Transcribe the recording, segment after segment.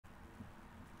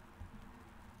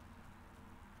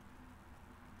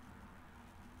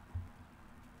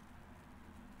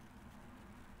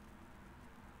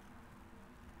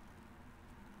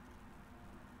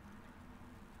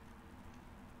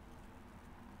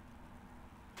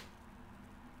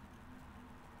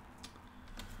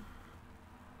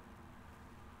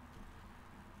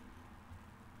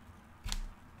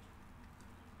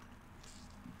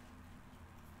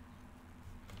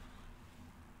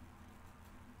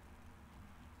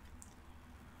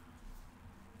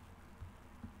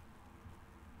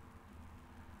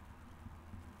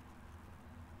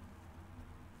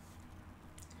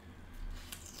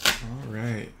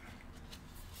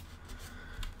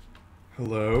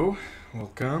Hello,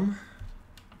 welcome.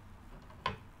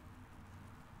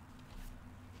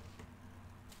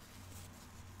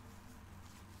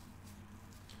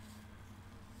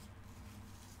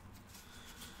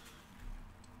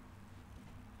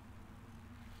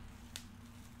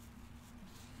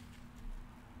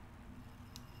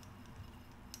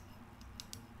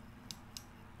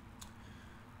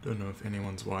 Don't know if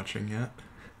anyone's watching yet.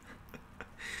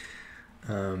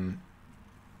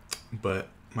 But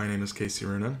my name is Casey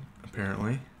Runan,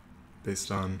 apparently,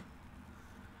 based on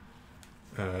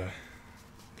the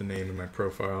name in my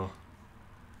profile,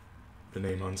 the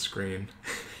name on screen,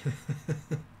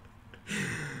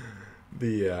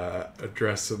 the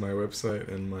address of my website,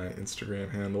 and my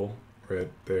Instagram handle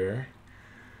right there.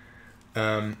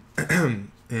 And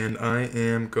I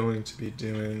am going to be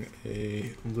doing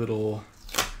a little,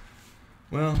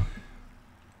 well,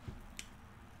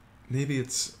 maybe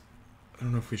it's, I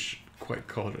don't know if we should quite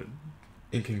call it an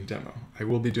inking demo. I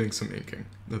will be doing some inking.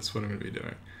 That's what I'm going to be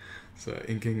doing. So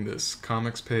inking this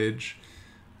comics page,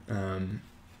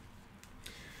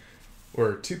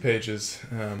 or 2 pages,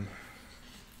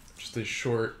 just a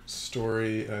short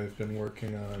story I've been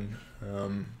working on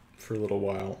for a little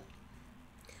while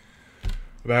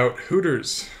about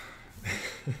Hooters.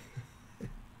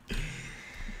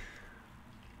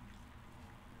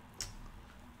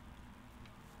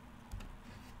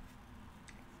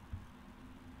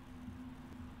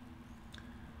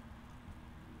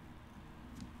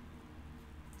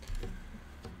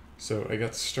 So I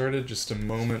got started just a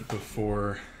moment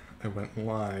before I went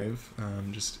live,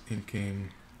 just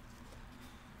inking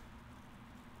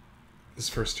this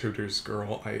first Hooters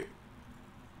girl. I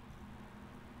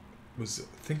was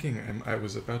thinking I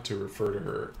was about to refer to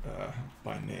her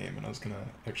by name, and I was going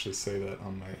to actually say that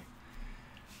on my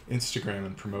Instagram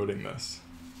and promoting this.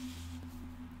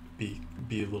 Be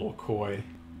a little coy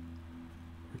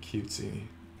or cutesy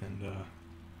and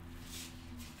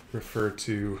refer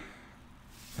to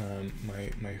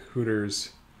my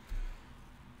Hooters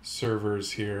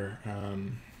servers here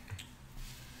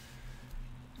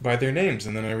by their names,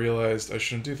 and then I realized I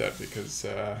shouldn't do that because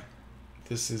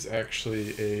this is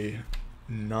actually a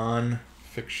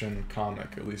non-fiction comic,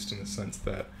 at least in the sense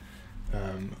that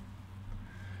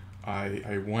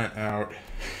I went out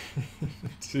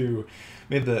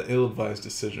made the ill-advised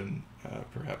decision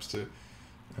perhaps to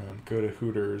go to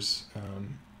Hooters,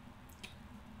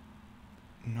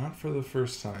 not for the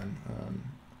first time,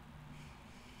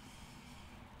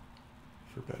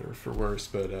 for better or for worse,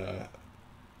 but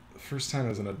first time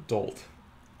as an adult,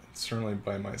 certainly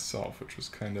by myself, which was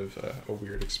kind of a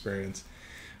weird experience.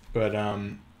 But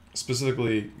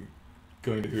specifically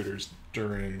going to Hooters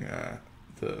during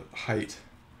the height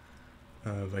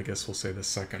of, I guess we'll say, the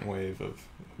second wave of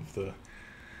the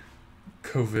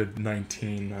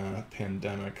COVID-19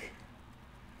 pandemic.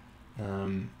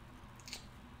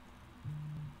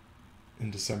 In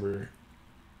December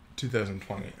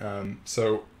 2020.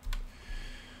 So,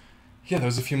 yeah, that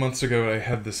was a few months ago. I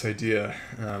had this idea.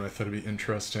 I thought it'd be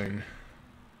interesting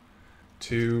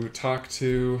to talk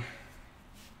to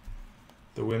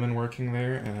the women working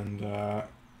there and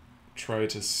try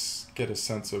to get a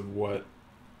sense of what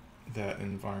that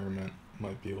environment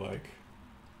might be like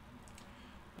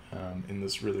in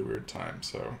this really weird time.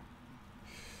 So,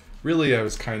 really, I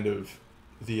was kind of,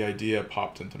 the idea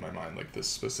popped into my mind, like this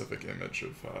specific image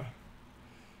of,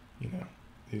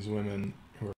 these women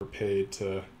who are paid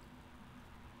to,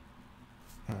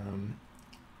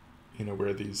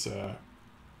 wear these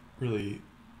really,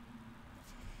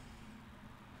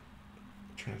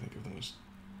 I'm trying to think of the most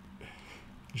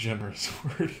generous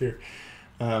word here.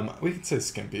 We can say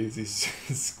skimpy, this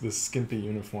skimpy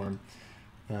uniform,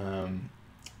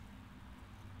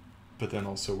 but then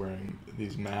also wearing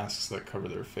these masks that cover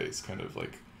their face, kind of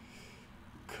like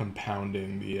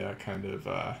compounding the kind of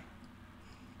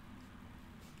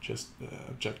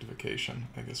objectification,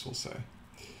 I guess we'll say.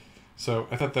 So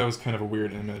I thought that was kind of a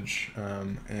weird image,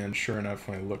 and sure enough,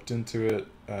 when I looked into it,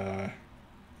 their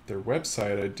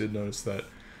website, I did notice that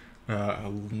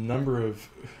a number of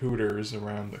Hooters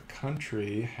around the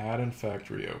country had in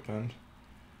fact reopened,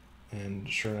 and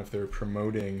sure enough, they were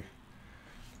promoting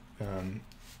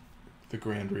the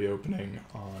grand reopening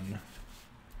on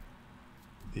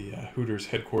the Hooters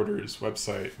headquarters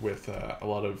website with a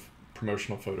lot of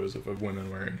promotional photos of women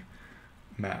wearing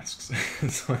masks.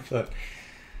 So I thought,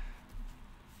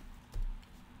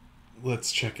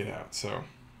 let's check it out. So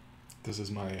this is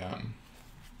my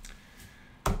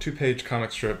 2-page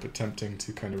comic strip attempting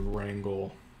to kind of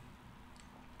wrangle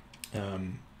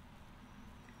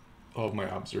all of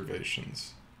my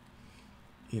observations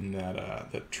in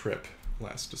that trip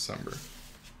last December.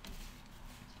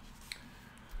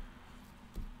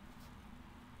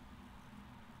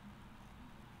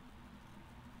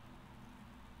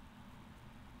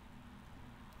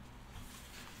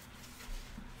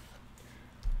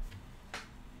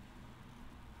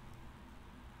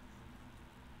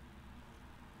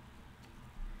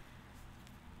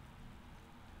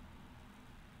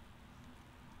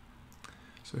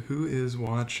 So who is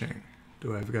watching?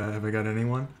 Have I got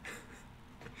anyone?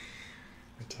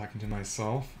 I'm talking to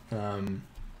myself. If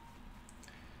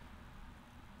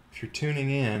you're tuning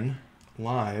in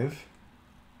live,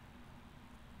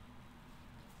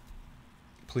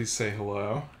 please say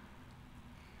hello.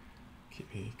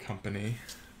 Keep me company.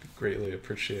 Greatly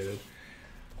appreciated.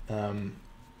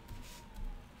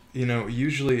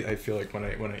 Usually I feel like when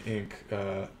I ink,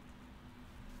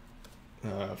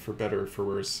 for better or for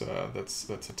worse, that's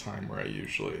a time where I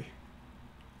usually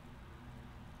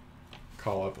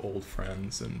call up old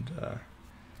friends and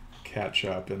catch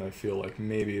up, and I feel like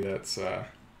maybe that's I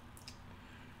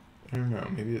don't know,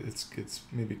 maybe it's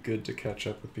maybe good to catch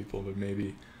up with people, but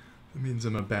maybe that means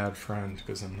I'm a bad friend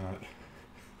because I'm not I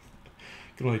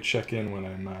can only check in when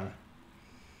I'm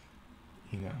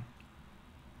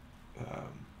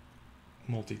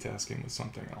multitasking with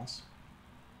something else.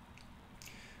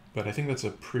 But I think that's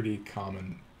a pretty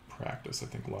common practice. I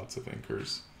think lots of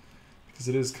inkers, because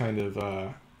it is kind of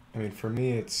for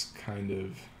me it's kind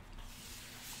of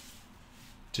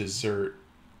dessert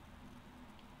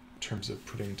in terms of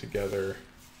putting together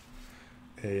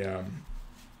a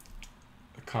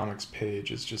comics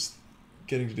page, is just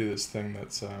getting to do this thing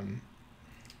that's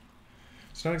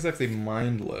it's not exactly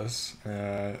mindless.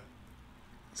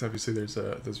 So obviously there's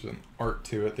an art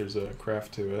to it, there's a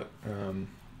craft to it.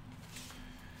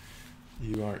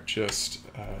 You aren't just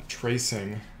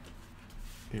tracing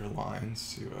your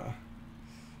lines to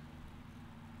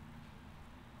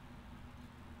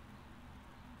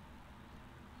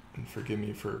and forgive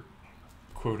me for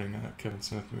quoting a Kevin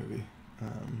Smith movie.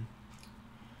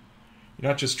 You're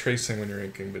not just tracing when you're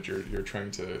inking, but you're trying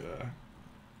to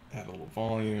add a little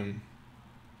volume.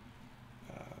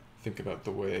 Think about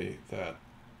the way that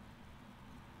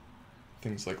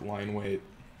things like line weight,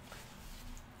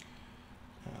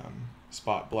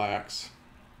 spot blacks,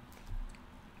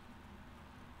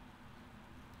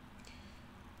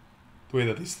 the way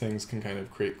that these things can kind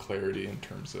of create clarity in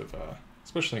terms of,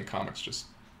 especially in comics, just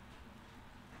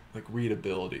like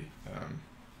readability,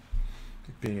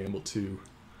 being able to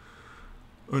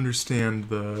understand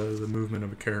the movement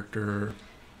of a character,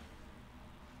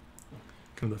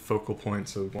 kind of the focal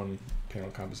points of one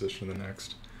panel composition to the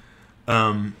next.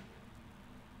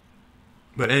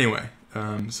 But anyway,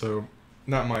 so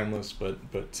not mindless, but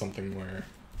something where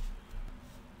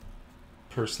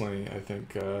personally I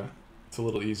think it's a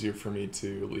little easier for me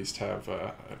to at least have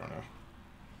a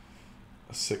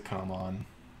sitcom on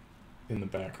in the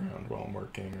background while I'm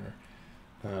working, or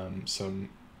some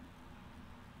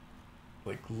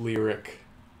like lyric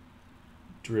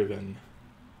driven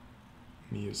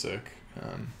music.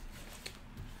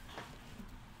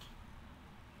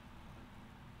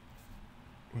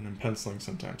 When I'm penciling,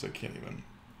 sometimes I can't even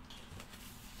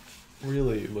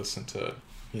really listen to,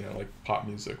 like pop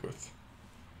music with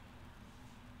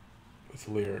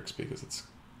lyrics, because it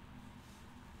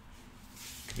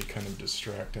can be kind of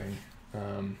distracting.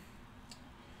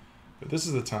 But this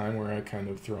is the time where I kind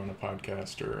of throw on a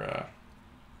podcast or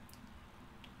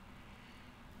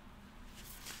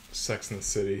Sex and the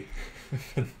City,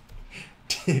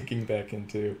 digging back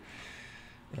into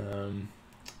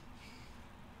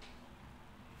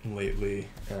lately.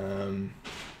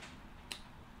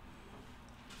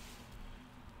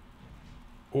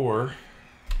 Or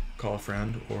call a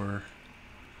friend, or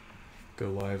go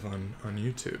live on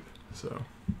YouTube. So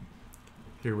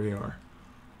here we are.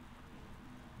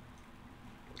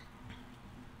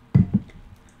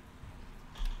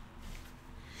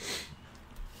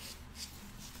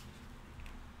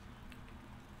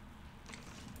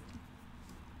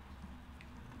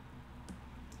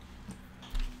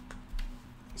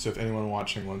 So if anyone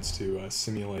watching wants to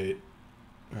simulate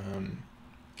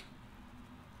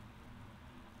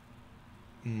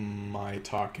my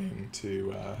talking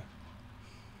to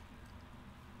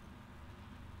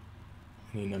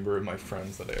any number of my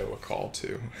friends that I owe a call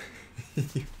to,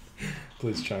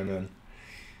 please chime in.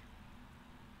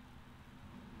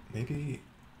 Maybe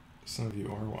some of you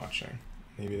are watching.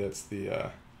 Maybe that's the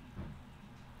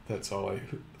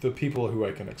people who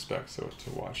I can expect to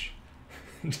watch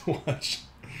to watch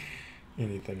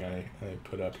anything I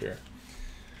put up here.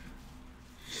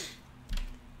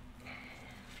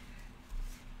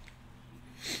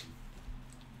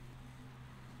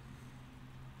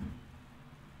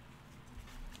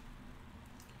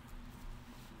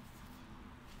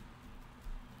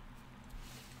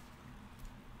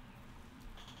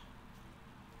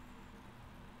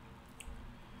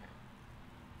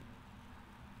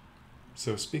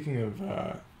 So speaking of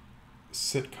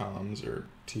sitcoms or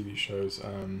TV shows,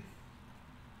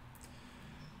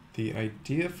 the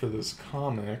idea for this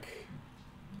comic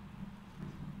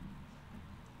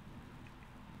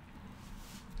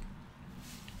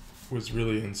was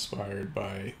really inspired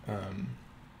by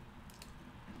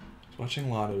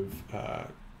watching a lot of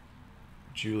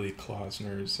Julie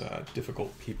Klausner's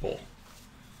Difficult People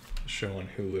show on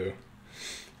Hulu.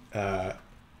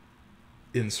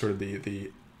 In sort of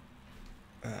the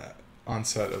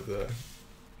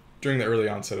during the early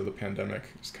onset of the pandemic,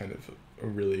 it was kind of a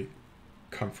really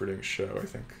comforting show. I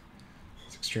think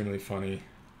it's extremely funny.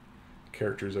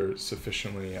 Characters are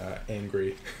sufficiently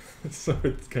angry, so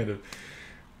it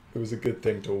was a good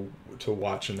thing to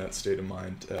watch in that state of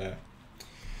mind.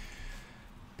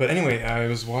 But anyway, I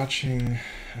was watching,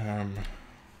 I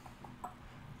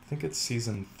think it's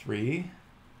season 3.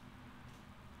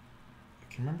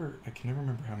 I can never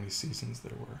remember how many seasons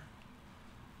there were,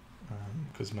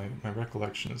 because my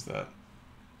recollection is that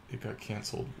it got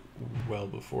canceled well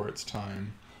before its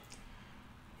time,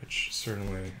 which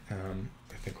certainly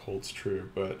I think holds true.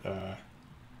 But I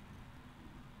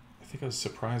think I was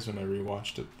surprised when I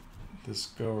rewatched it this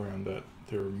go around that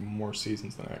there were more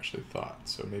seasons than I actually thought.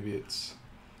 So maybe it's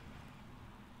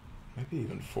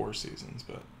even 4 seasons,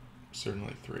 but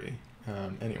certainly 3.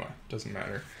 Anyway, doesn't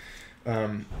matter.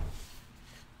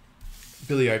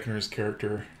 Billy Eichner's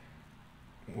character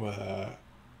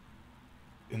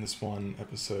in this one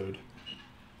episode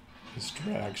is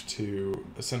dragged to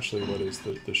essentially what is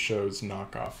the show's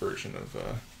knockoff version of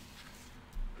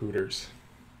Hooters.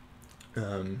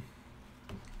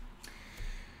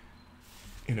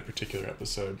 In a particular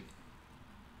episode.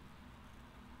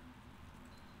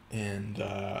 And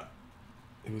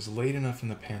it was late enough in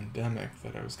the pandemic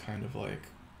that I was kind of like,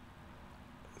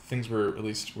 things were, at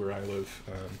least where I live,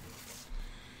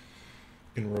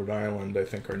 in Rhode Island, I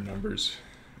think our numbers,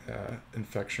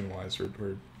 infection-wise,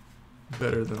 were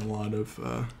better than a lot of,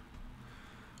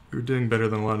 we were doing better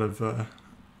than a lot of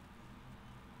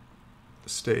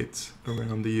states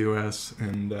around the U.S.,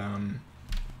 and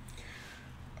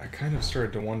I kind of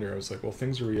started to wonder, I was like, well,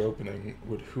 things are reopening,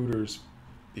 would Hooters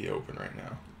be open right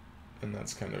now? And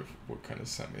that's kind of what kind of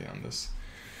sent me on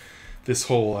this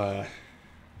whole, I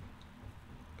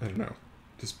don't know,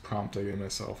 just prompt I gave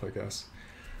myself, I guess.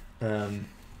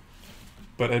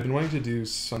 But I've been wanting to do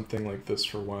something like this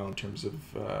for a while in terms of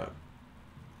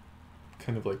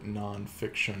kind of like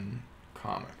non-fiction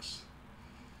comics,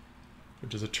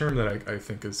 which is a term that I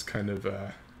think is kind of,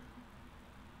 I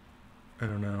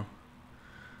don't know,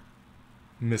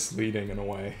 misleading in a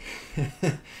way.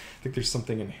 I think there's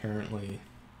something inherently,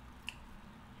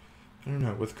 I don't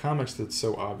know, with comics that's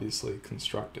so obviously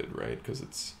constructed, right? Because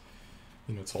it's,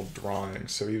 it's all drawing.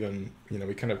 So even,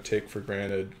 we kind of take for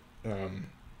granted, maybe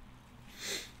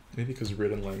because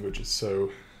written language is so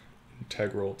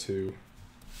integral to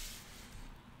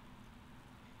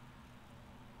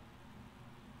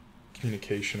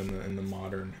communication in the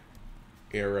modern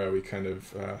era, we kind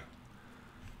of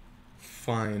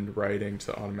find writing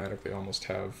to automatically almost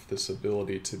have this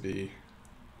ability to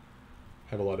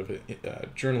have a lot of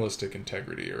journalistic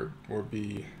integrity, or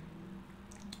be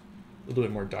a little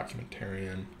bit more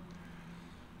documentarian.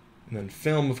 And then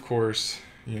film, of course,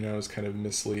 is kind of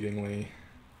misleadingly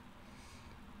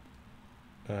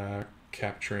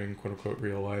capturing quote-unquote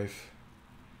real life.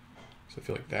 So I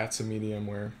feel like that's a medium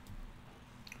where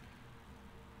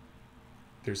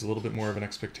there's a little bit more of an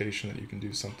expectation that you can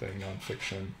do something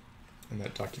nonfiction in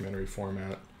that documentary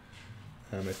format.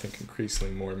 I think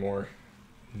increasingly more and more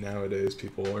nowadays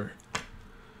people are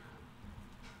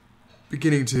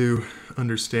beginning to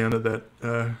understand that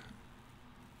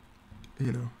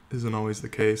isn't always the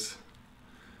case.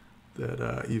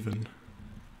 That even,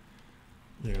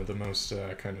 the most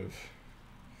kind of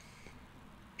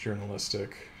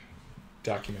journalistic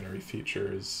documentary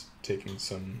feature is taking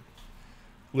some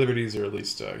liberties, or at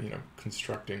least,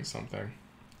 constructing something.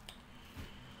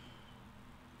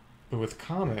 But with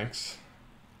comics,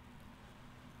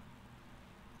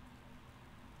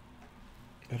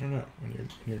 I don't know, when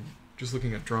you're just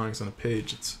looking at drawings on a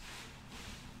page, it's,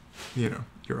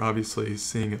 you're obviously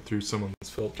seeing it through someone's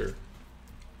filter,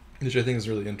 which I think is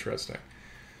really interesting.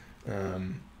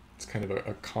 It's kind of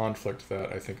a conflict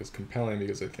that I think is compelling,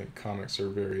 because I think comics are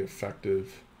very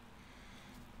effective.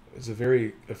 It's a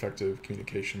very effective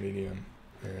communication medium,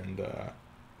 and I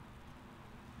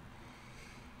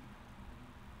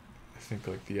think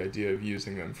like the idea of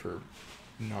using them for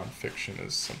nonfiction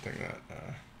is something that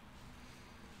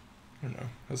I don't know,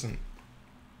 hasn't.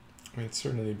 I mean, it's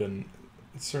certainly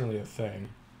a thing,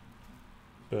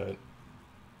 but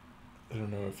I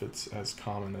don't know if it's as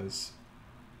common as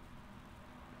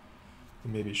it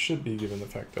maybe should be, given the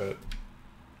fact that,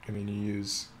 you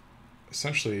use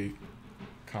essentially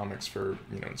comics for,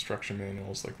 instruction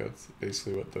manuals, like that's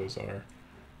basically what those are.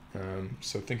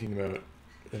 So thinking about,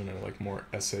 I don't know, like more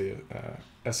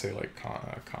essay-like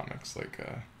comics, like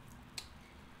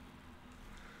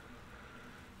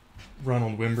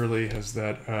Ronald Wimberly has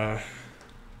that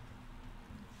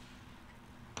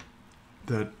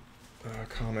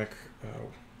comic,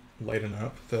 Lighten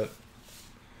Up, that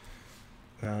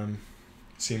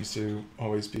seems to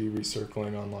always be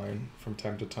recircling online from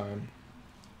time to time.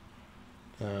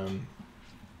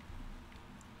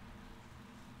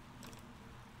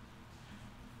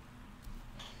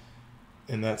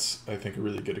 And that's, I think, a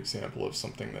really good example of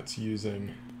something that's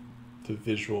using the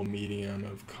visual medium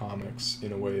of comics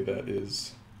in a way that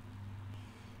is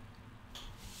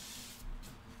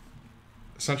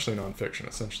essentially nonfiction,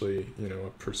 essentially, a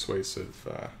persuasive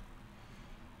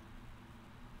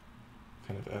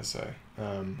kind of essay.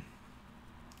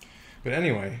 But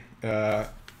anyway, in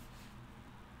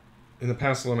the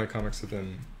past, a lot of my comics have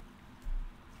been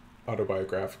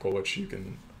autobiographical, which you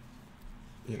can,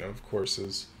 of course,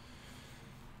 is,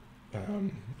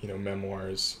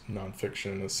 memoirs,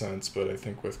 nonfiction in a sense. But I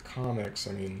think with comics,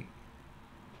 I think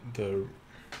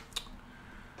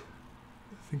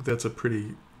that's a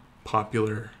pretty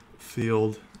popular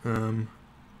field.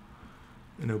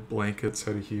 Blankets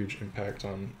had a huge impact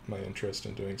on my interest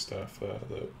in doing stuff.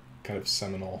 The kind of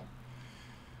seminal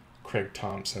Craig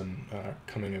Thompson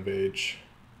coming-of-age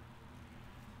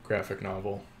graphic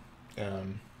novel.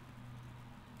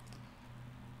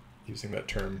 Using that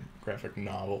term, graphic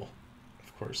novel,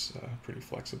 of course, pretty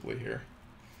flexibly here,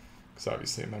 because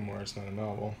obviously a memoir is not a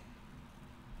novel.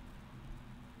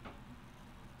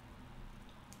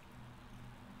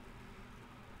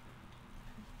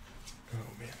 Oh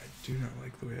man, I do not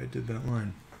like the way I did that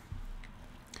line.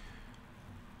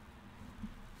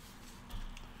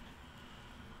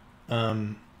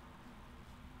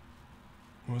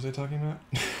 What was I talking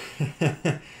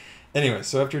about? Anyway,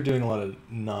 so after doing a lot of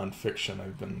nonfiction,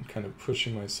 I've been kind of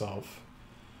pushing myself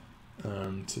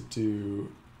to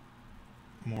do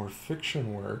more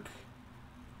fiction work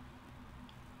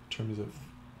in terms of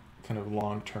kind of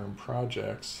long-term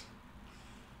projects.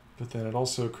 But then it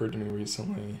also occurred to me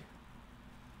recently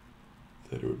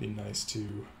that it would be nice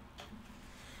to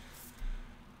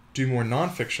do more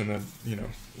nonfiction that,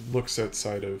 looks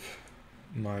outside of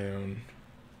my own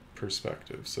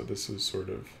perspective. So this is sort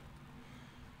of,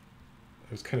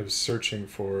 I was kind of searching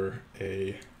for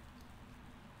an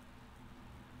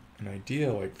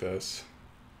idea like this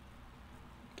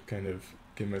to kind of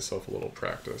give myself a little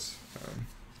practice.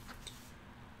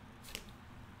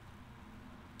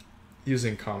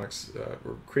 Using comics,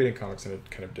 or creating comics in a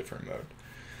kind of different mode.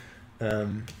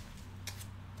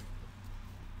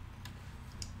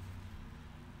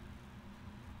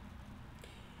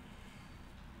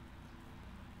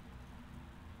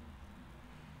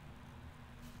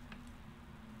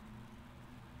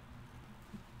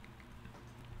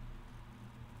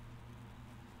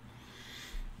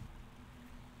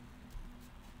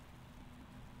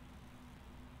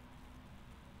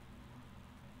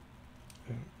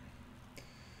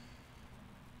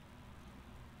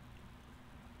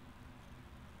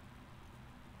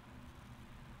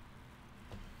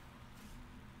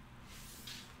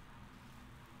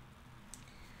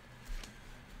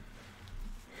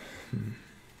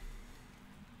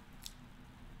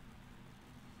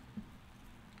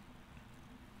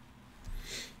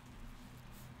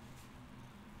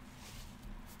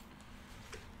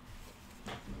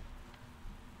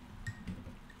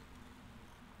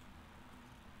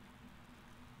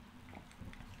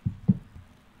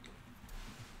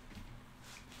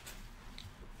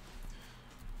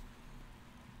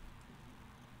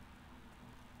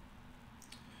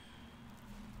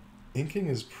 Inking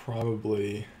is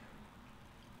probably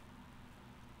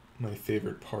my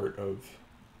favorite part of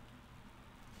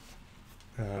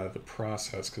the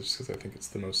process, because I think it's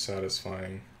the most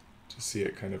satisfying to see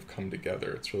it kind of come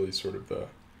together. It's really sort of in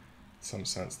some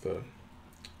sense, the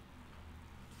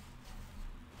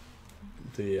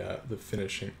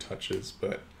finishing touches,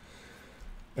 but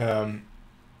in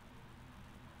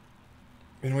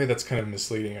a way that's kind of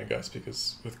misleading, I guess,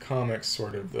 because with comics,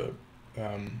 sort of the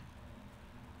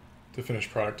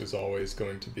finished product is always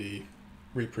going to be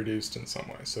reproduced in some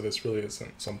way. So this really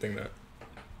isn't something that,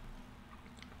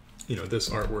 this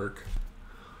artwork,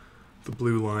 the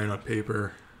blue line on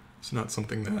paper, it's not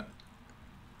something that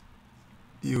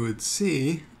you would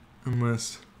see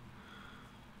unless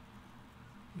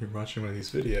you're watching one of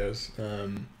these videos.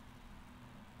 And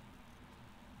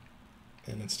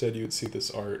instead you would see this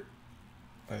art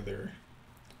either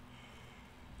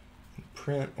in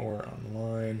print or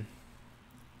online.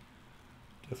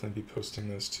 Definitely be posting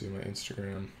this to my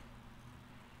Instagram when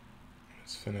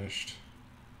it's finished.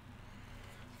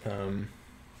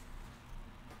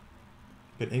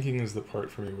 But inking is the part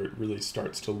for me where it really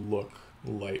starts to look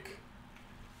like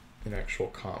an actual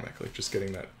comic, like just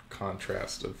getting that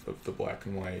contrast of the black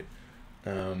and white.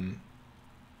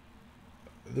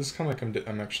 This comic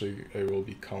I will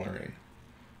be coloring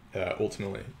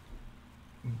ultimately,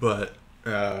 but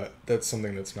that's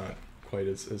something that's not quite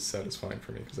as satisfying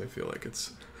for me because I feel like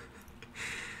it's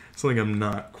something I'm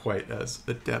not quite as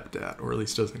adept at, or at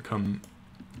least doesn't come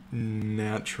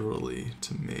naturally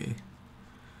to me.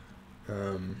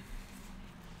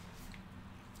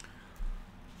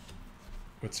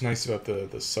 What's nice about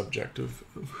the subject of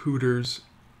Hooters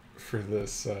for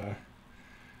this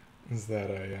is that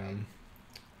the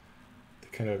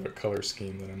kind of a color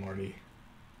scheme that I'm already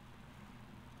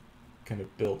kind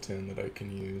of built in that I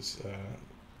can use,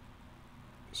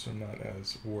 so I'm not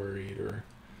as worried or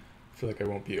feel like I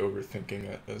won't be overthinking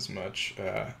it as much.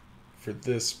 For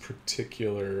this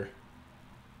particular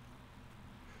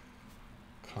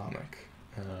comic,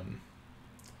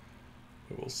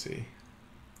 but we'll see.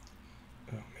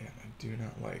 Oh man, I do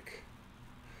not like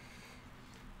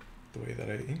the way that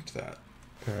I inked that.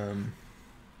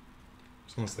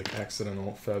 It's almost like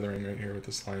accidental feathering right here with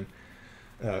this line.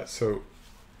 So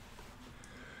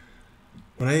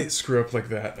when I screw up like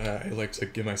that, I like to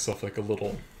give myself like a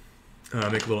little,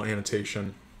 make a little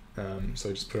annotation.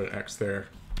 So I just put an X there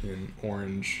in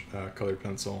orange colored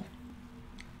pencil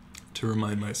to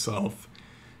remind myself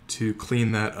to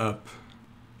clean that up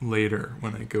later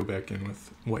when I go back in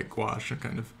with white gouache and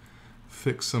kind of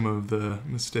fix some of the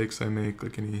mistakes I make,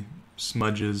 like any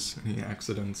smudges, any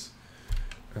accidents,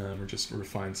 or just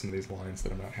refine some of these lines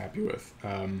that I'm not happy with.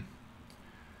 The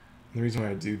reason why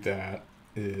I do that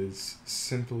is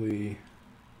simply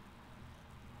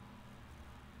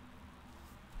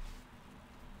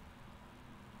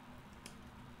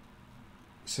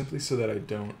so that I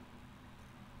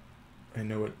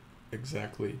know what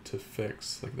exactly to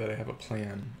fix, like that I have a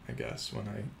plan, I guess, when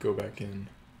I go back in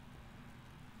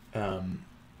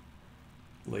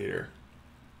later,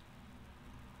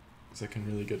 because I can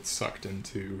really get sucked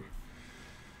into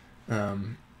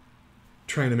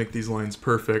trying to make these lines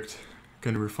perfect,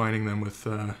 kind of refining them with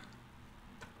in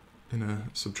a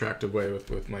subtractive way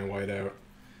with my whiteout,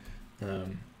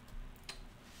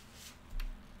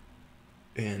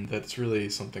 and that's really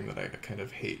something that I kind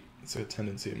of hate. It's a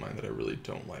tendency of mine that I really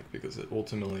don't like, because it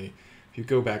ultimately, if you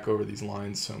go back over these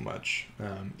lines so much,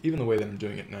 even the way that I'm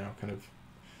doing it now, kind of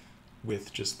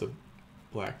with just the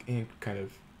black ink, kind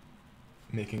of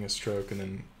making a stroke and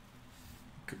then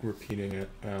repeating it,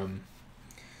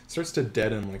 starts to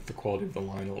deaden like the quality of the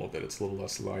line a little bit. It's a little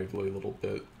less lively, a little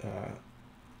bit, a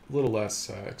little less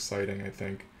exciting, I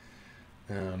think.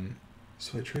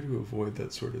 So I try to avoid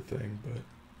that sort of thing, but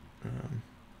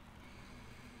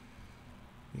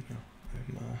you know,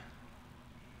 I'm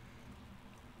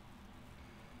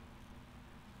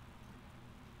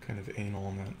kind of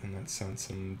anal in that sense,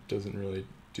 and doesn't really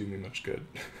do me much good.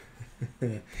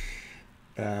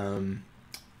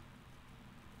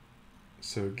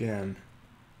 So again,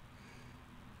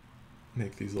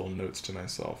 make these little notes to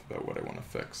myself about what I want to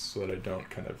fix, so that I don't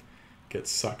kind of get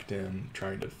sucked in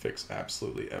trying to fix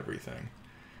absolutely everything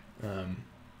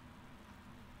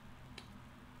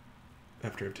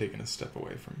after I've taken a step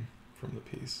away from the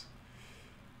piece.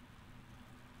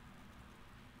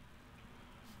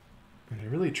 And I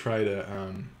really try to,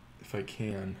 if I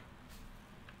can,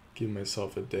 give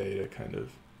myself a day to kind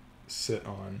of sit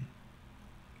on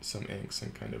some inks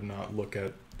and kind of not look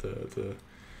at the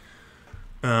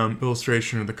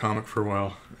illustration or the comic for a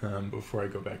while before I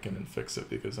go back in and fix it,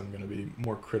 because I'm going to be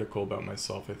more critical about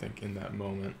myself, I think, in that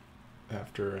moment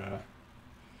after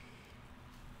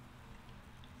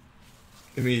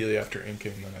immediately after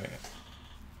inking than I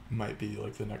might be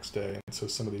like the next day. And so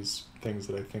some of these things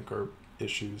that I think are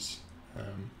issues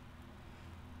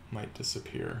might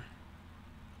disappear.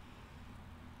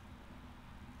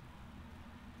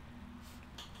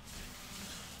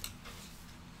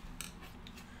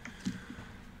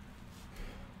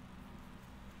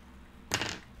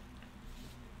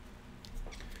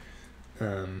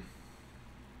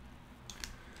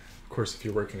 Of course, if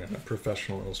you're working on a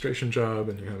professional illustration job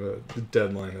and you have a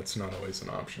deadline, that's not always an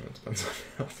option. It depends on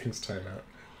how things time out.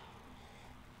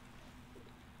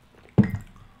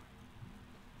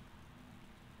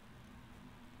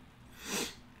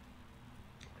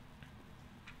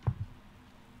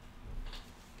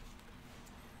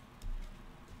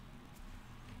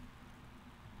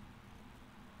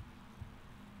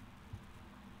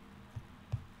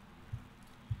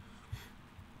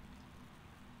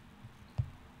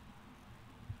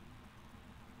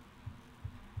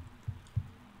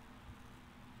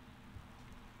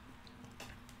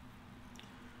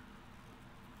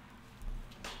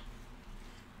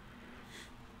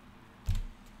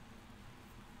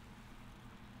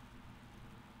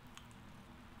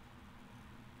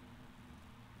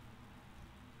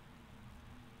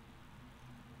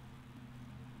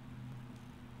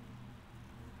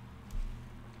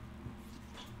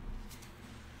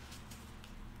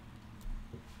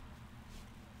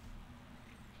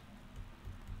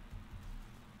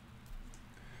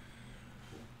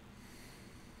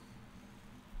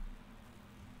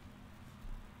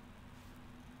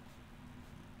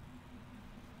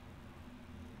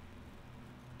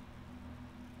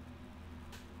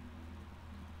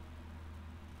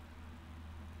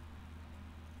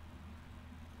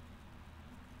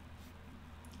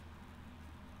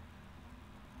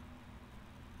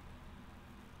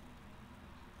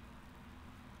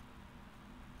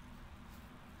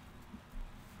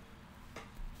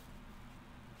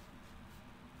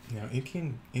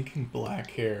 inking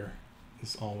black hair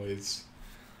is always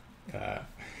uh,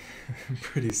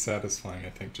 pretty satisfying, I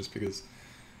think, just because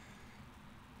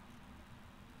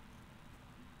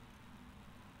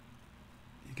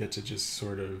you get to just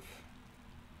sort of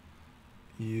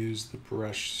use the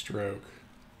brush stroke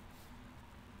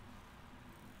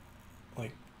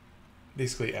like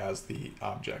basically as the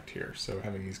object here. So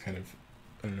having these kind of,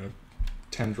 I don't know,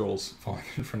 tendrils falling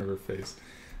in front of her face,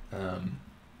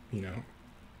 you know,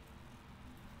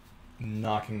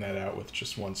 knocking that out with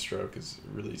just one stroke is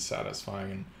really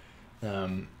satisfying.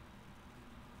 And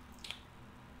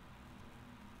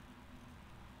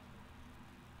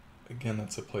again,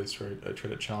 that's a place where I try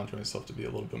to challenge myself to be a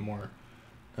little bit more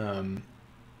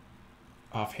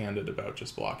offhanded about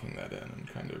just blocking that in and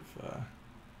kind of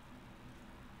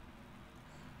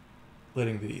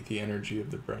letting the energy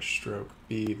of the brush stroke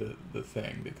be the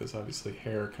thing, because obviously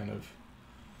hair kind of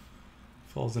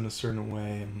falls in a certain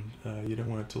way, and you don't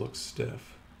want it to look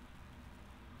stiff.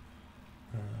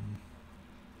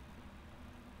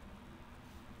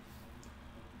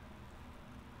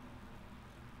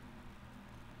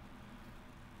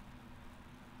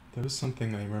 That was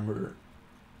something I remember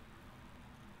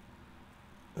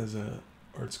as a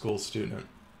art school student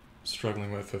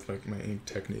struggling with like my ink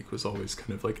technique, was always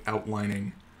kind of like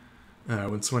outlining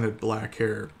when someone had black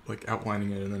hair, like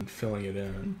outlining it and then filling it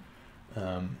in,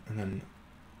 and then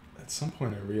at some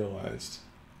point I realized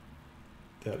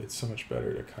that it's so much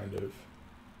better to kind of,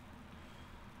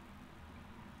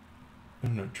 I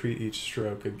don't know, treat each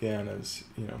stroke again as,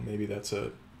 you know, maybe that's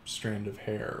a strand of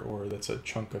hair or that's a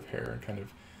chunk of hair, and kind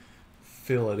of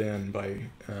fill it in by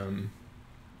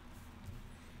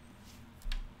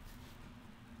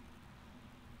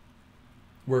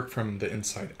work from the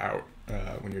inside out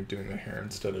when you're doing the hair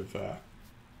instead of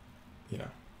you know,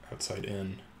 outside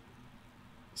in,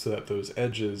 so that those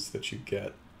edges that you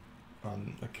get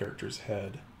on a character's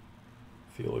head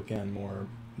feel again more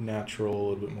natural, a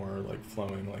little bit more like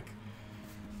flowing, like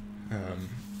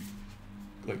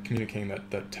communicating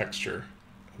that texture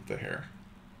of the hair.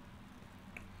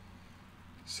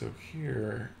 So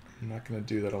here I'm not going to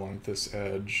do that along this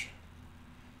edge,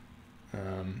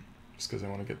 just because I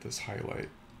want to get this highlight.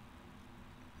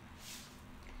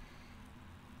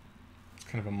 It's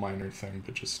kind of a minor thing,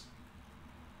 but just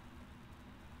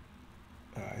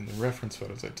in the reference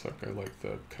photos I took, I like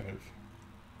the kind of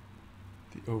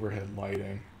the overhead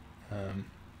lighting. Get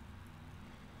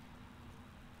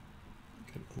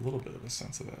a little bit of a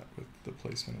sense of that with the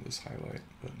placement of this highlight,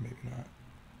 but maybe not.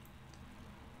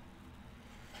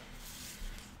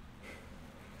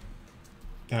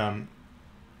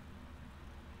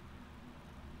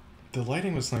 The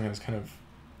lighting was something I was kind of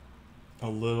a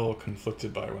little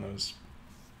conflicted by when I was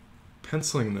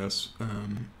penciling this,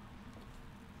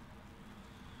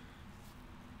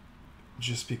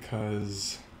 just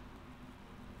because,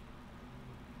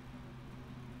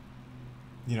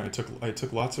 you know, I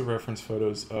took lots of reference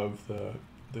photos of the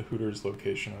Hooters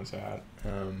location I was at,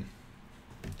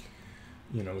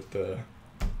 you know, with the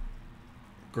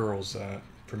girls'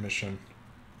 permission,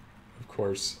 of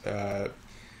course.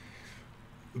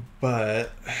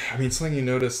 But I mean, something you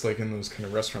notice like in those kind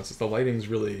of restaurants is the lighting's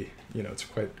really, you know, it's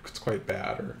quite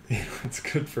bad, or, you know, it's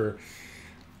good for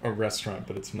a restaurant,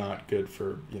 but it's not good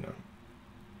for, you know,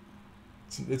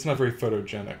 it's not very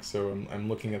photogenic. So I'm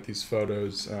looking at these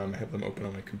photos. I have them open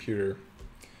on my computer,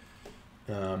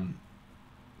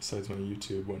 besides my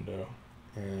YouTube window,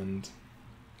 and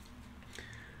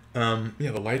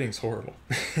yeah, the lighting's horrible.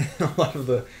 A lot of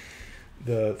the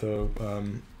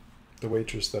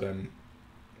waitress that I'm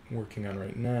working on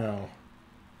right now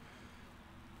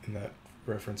in that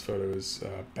reference photo is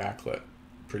backlit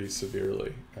pretty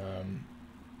severely.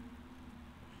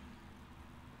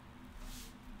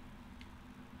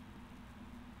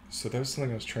 So that was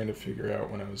something I was trying to figure out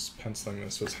when I was penciling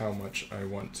this, was how much I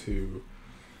want to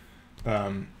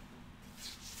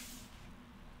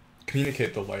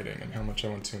communicate the lighting, and how much I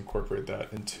want to incorporate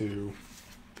that into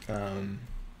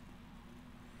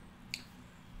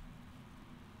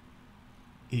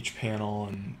each panel,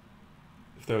 and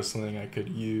if that was something I could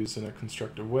use in a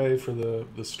constructive way for the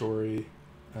story,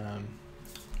 or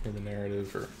the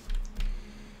narrative, or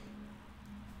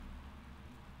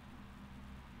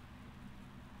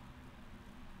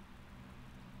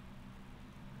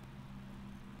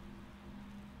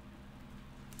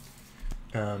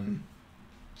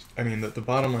I mean, the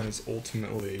bottom line is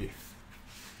ultimately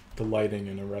the lighting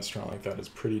in a restaurant like that is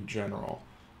pretty general.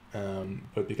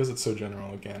 But because it's so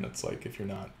general, again, it's like if you're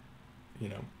not, you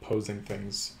know, posing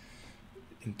things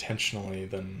intentionally,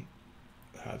 then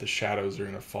the shadows are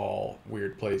going to fall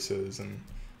weird places, and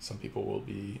some people will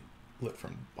be lit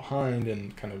from behind,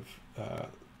 and kind of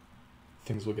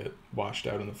things will get washed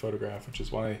out in the photograph, which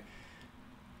is why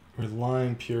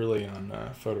relying purely on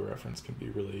photo reference can be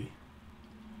really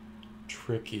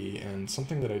tricky, and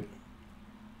something that I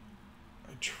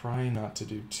try not to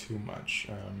do too much.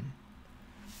 I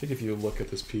think if you look at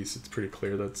this piece, it's pretty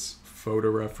clear that's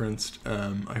photo referenced.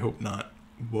 I hope not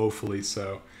woefully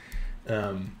so.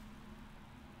 Because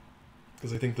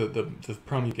I think that the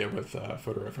problem you get with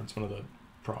photo reference, one of the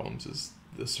problems is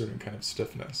the certain kind of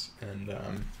stiffness. And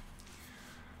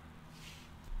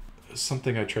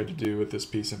something I tried to do with this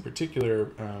piece in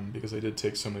particular, because I did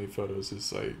take so many photos,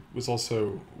 is I was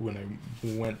also, when I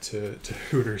went to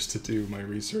Hooters to do my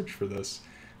research for this,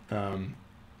 in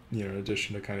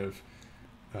addition to kind of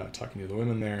talking to the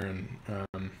women there and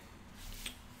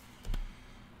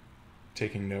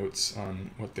taking notes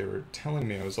on what they were telling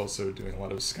me, I was also doing a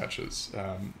lot of sketches.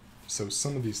 So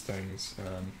some of these things,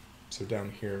 so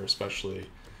down here especially,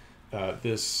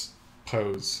 this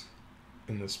pose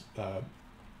in this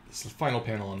is the final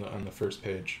panel on the first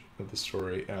page of the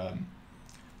story.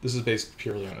 This is based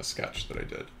purely on a sketch that I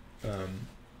did.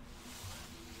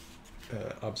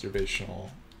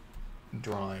 Observational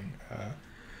drawing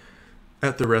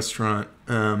at the restaurant,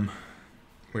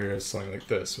 where something like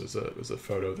this was a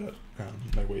photo that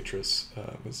my waitress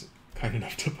was kind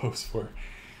enough to pose for.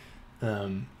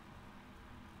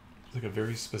 Like a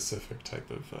very specific type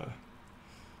of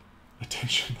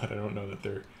attention that I don't know that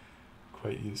they're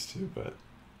quite used to, but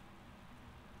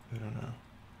I don't know.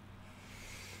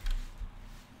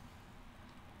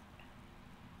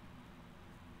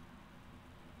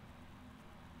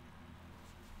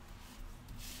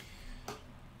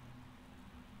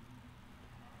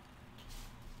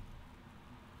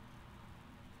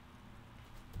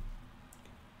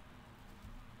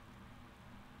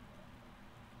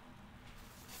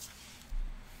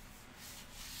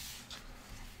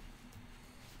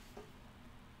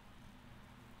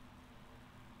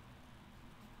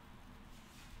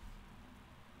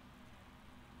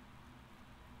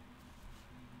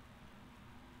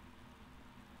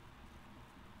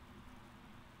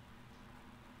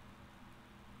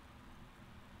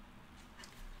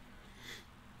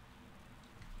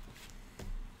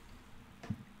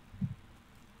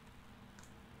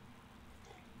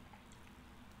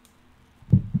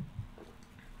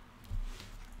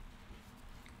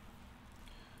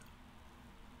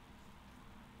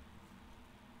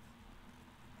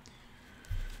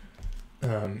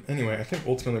 Anyway, I think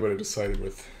ultimately what I decided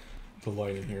with the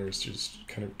lighting here is to just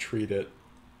kind of treat it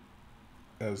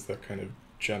as that kind of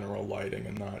general lighting,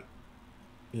 and not,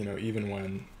 even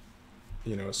when,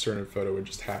 a certain photo would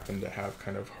just happen to have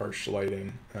kind of harsh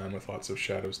lighting with lots of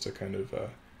shadows, to kind of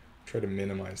try to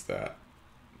minimize that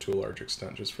to a large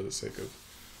extent, just for the sake of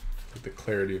the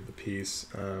clarity of the piece.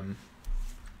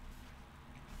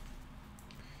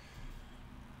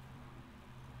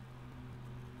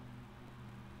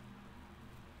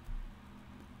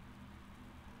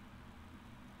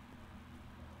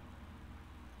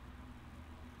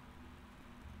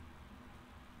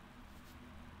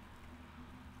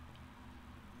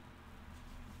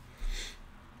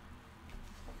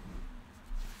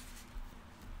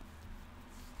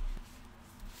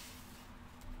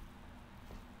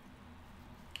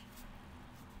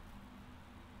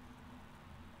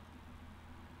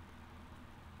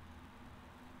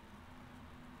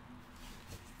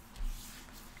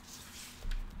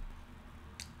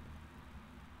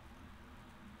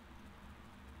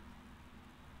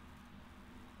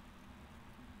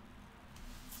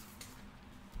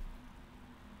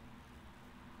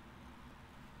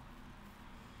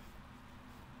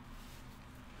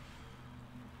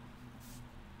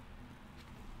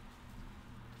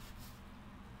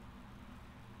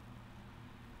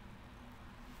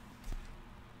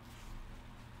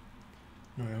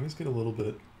 I always get a little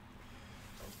bit,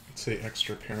 let's say,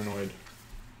 extra paranoid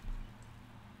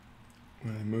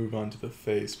when I move on to the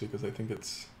face, because I think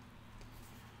it's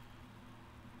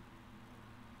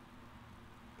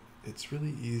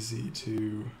really easy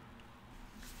to,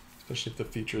 especially if the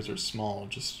features are small,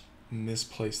 just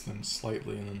misplace them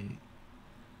slightly, and then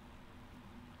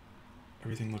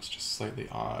everything looks just slightly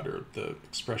odd, or the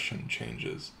expression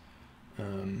changes.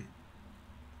 So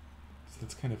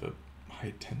that's kind of a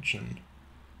high tension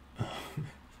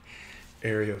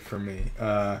area for me.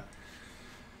 I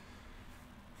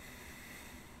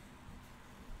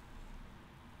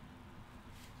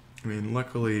mean,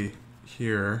 luckily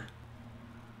here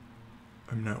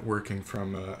I'm not working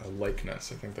from a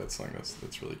likeness. I think that's something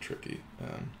that's really tricky.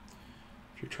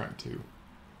 If you're trying to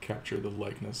capture the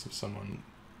likeness of someone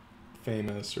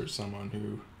famous, or someone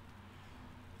who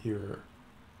you're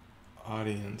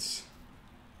audience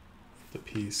for the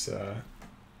piece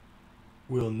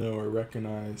will know or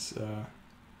recognize,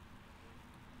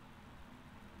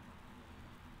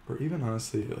 or even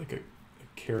honestly like a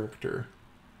character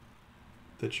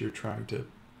that you're trying to,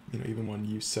 even when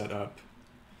you set up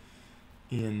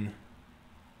in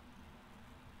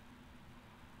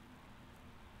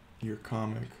your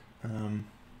comic,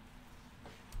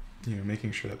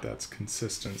 making sure that that's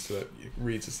consistent so that it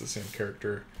reads as the same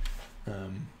character. It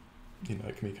can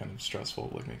be kind of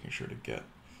stressful, like making sure to get,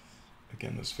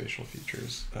 again, those facial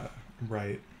features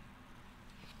right.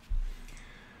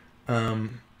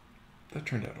 That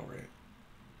turned out all right.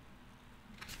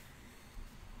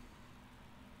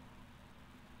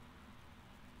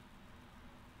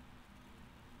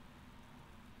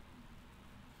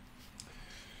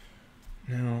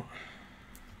 Now,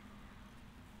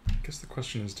 I guess the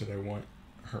question is, did I want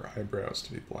her eyebrows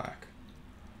to be black?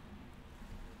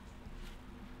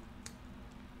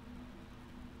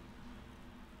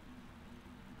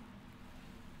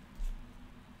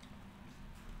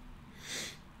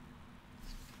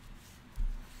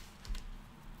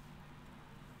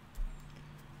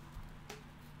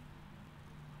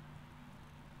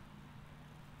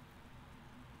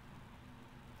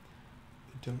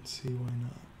 I don't see why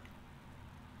not.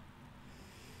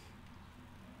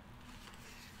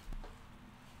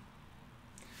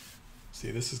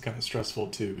 See, this is kind of stressful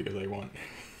too, because I want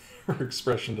her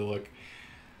expression to look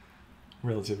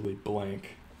relatively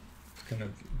blank, kind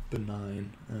of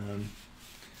benign.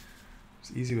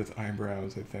 It's easy with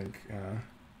eyebrows, I think. I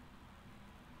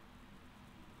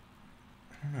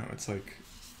don't know, it's like,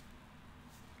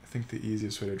 I think the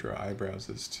easiest way to draw eyebrows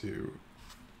is to,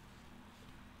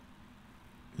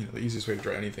 the easiest way to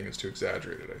draw anything is to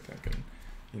exaggerate it, I think.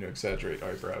 And, exaggerate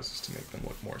eyebrows is to make them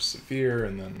look more severe,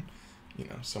 and then,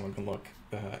 someone can look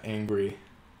angry.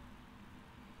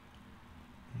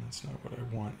 And that's not what I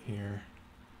want here.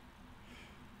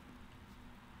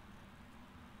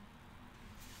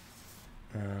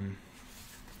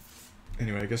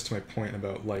 Anyway, I guess to my point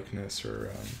about likeness,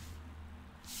 or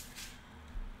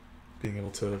being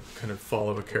able to kind of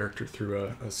follow a character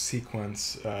through a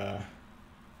sequence. It's like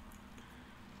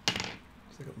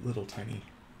a little tiny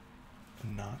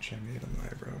notch I made on the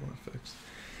eyebrow I want to fix.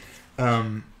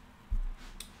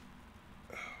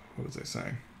 What was I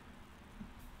saying?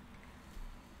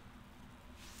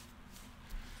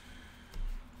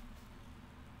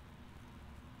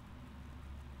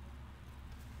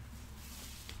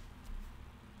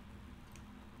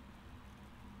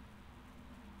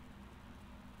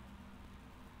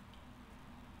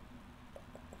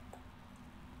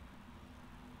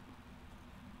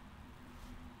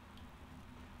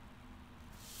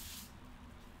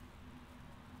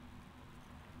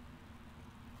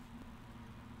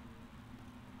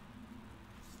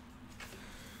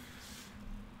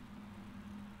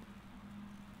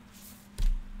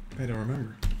 I don't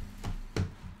remember.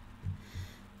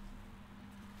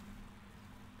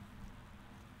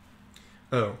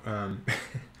 Oh,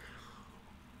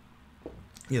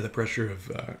 yeah, the pressure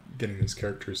of getting these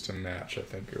characters to match, I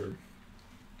think, or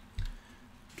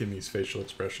getting these facial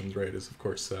expressions right is, of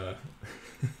course,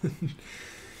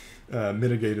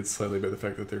 mitigated slightly by the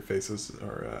fact that their faces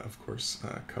are, of course,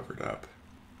 covered up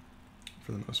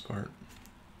for the most part.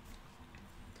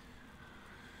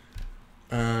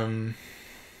 Oh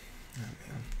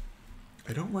man,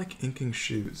 I don't like inking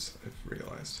shoes, I've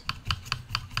realized.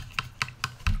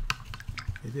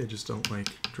 Maybe I just don't like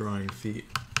drawing feet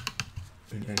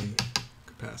in any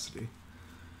capacity.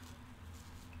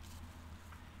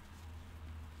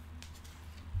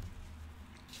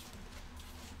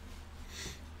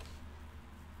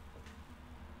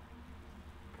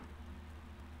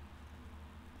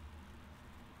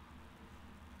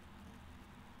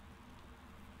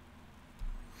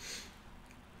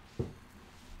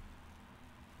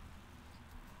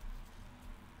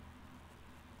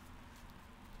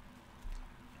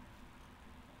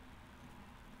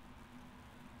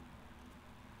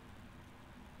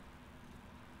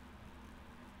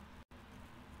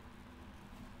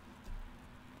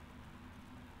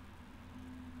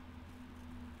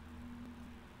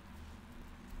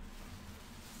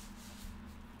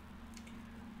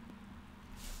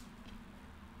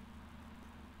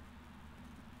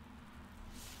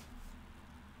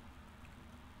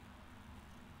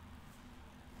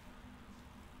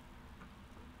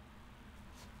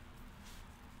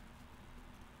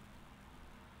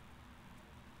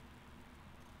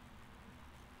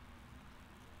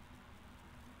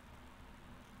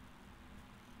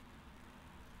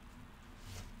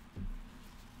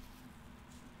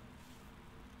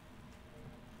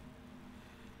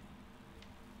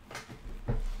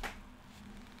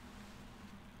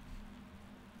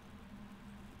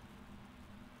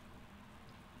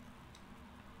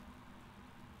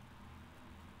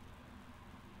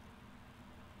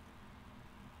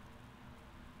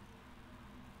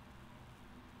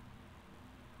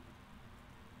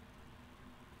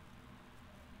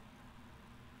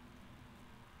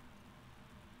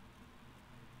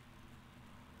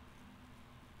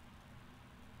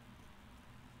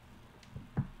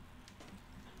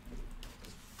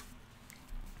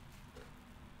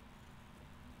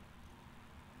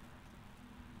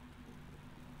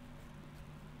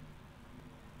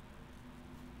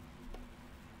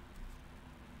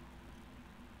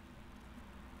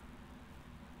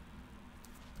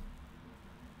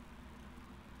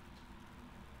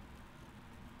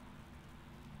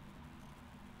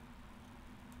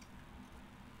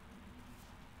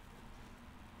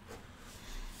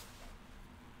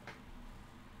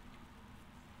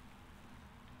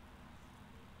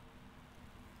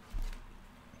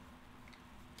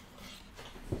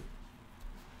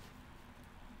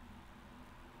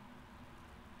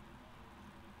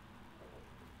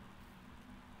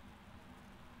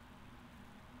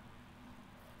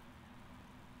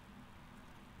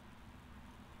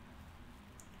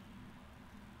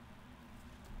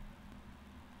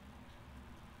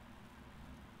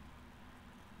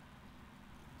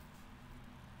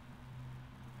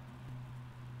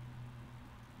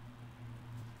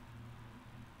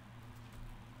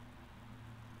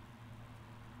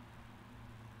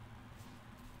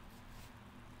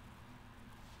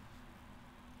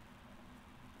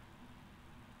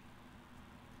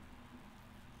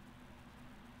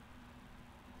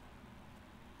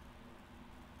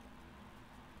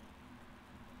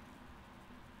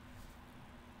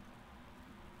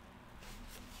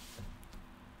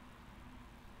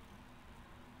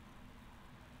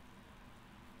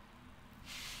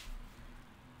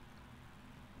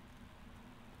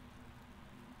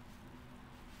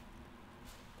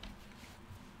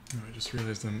 Oh, I just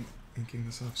realized I'm inking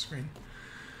this off screen.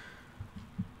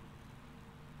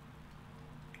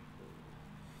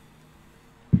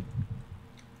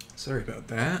 Sorry about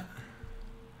that.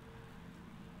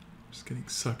 Just getting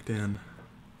sucked in.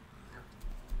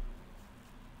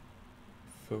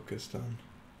 Focused on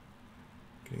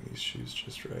getting these shoes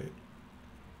just right.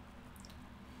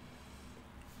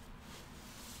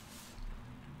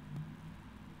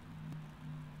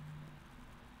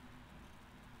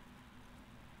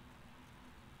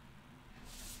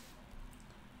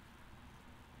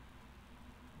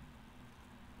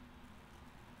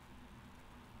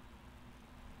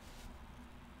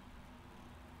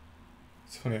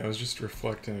 It's funny, I was just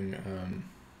reflecting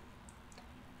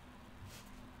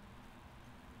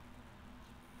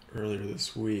earlier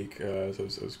this week as I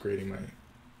was grading my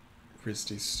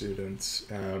RISD students.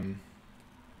 I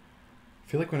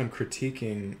feel like when I'm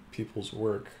critiquing people's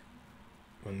work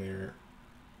when they're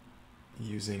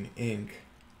using ink,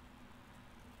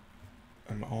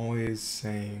 I'm always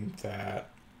saying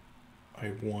that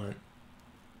I want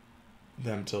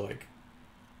them to like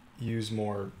use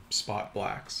more spot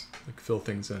blacks, like fill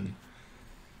things in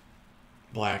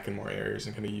black in more areas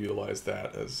and kind of utilize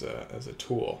that as a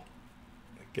tool,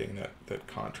 like getting that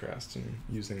contrast and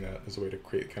using that as a way to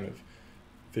create kind of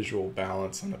visual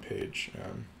balance on a page,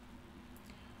 kind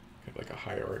of like a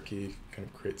hierarchy, kind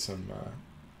of create some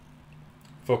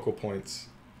focal points.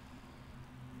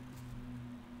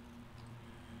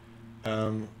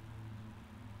 But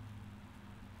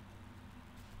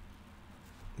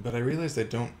I realized I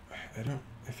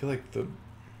feel like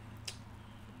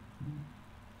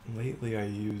lately I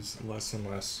use less and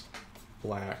less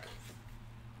black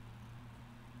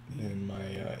in my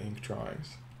ink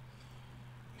drawings.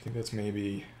 I think that's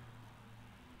maybe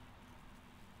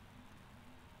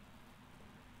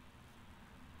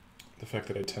the fact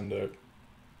that I tend to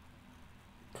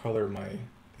color my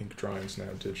ink drawings now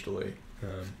digitally.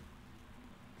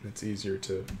 It's easier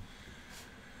to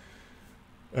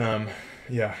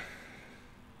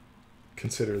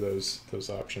consider those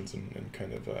options and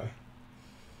kind of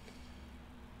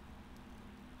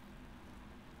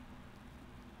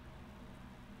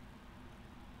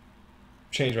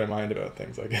change my mind about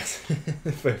things, I guess,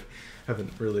 if I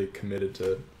haven't really committed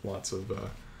to lots of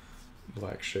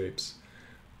black shapes.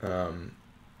 But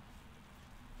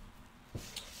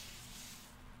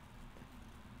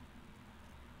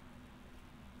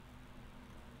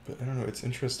I don't know, it's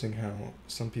interesting how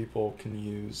some people can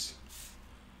use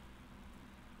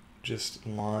just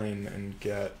line and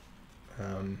get, I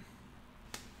don't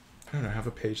know, have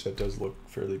a page that does look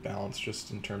fairly balanced just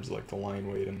in terms of like the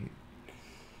line weight and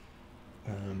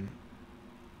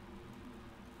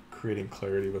creating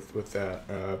clarity with that.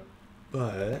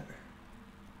 But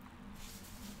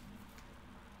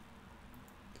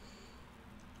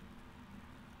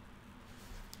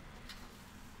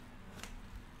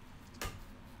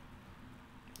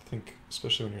I think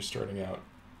especially when you're starting out,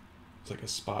 it's like a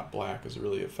spot black is a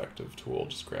really effective tool.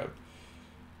 Just grab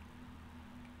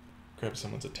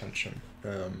someone's attention.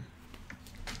 Of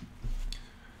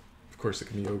course, it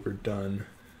can be overdone.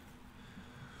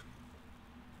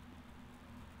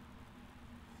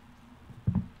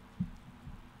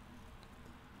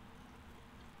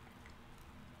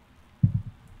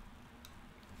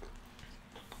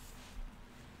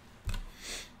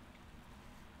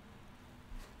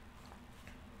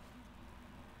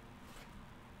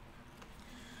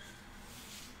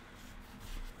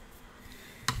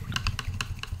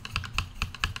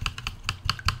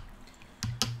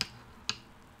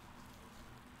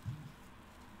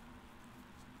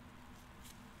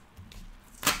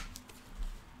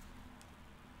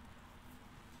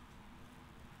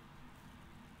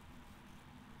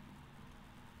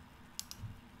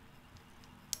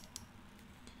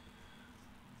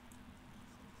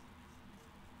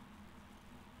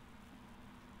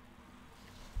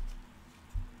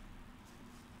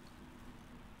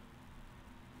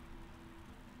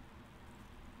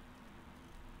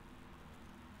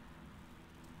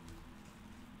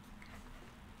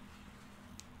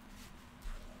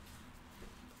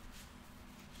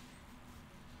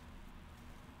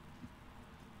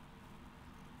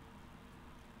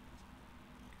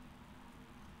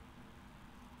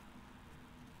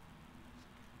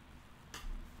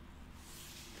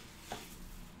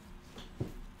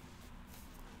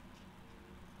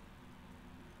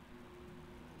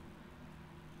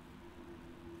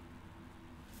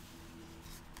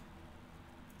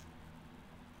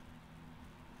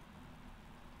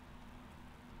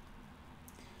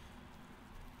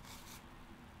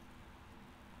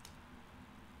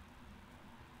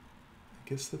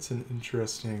 I guess that's an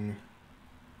interesting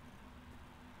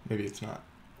maybe it's not.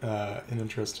 An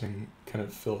interesting kind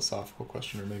of philosophical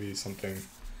question, or maybe something,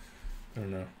 I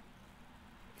don't know,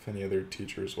 if any other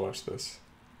teachers watch this.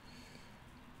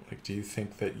 Like, do you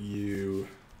think that you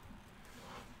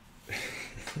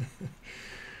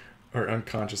are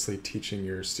unconsciously teaching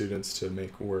your students to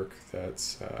make work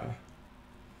that's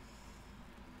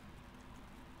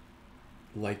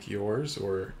like yours,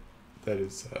 or that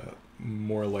is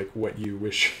more like what you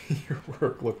wish your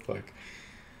work looked like?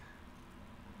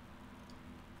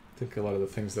 I think a lot of the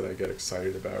things that I get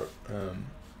excited about in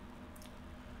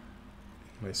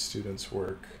my students'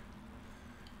 work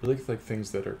really like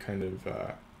things that are kind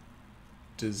of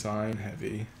design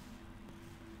heavy,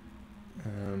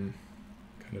 kind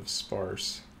of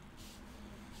sparse.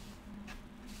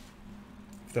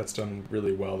 If that's done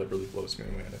really well, that really blows me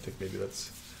away, and I think maybe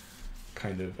that's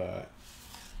kind of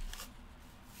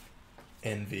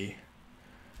envy.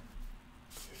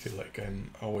 I feel like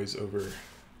I'm always overdoing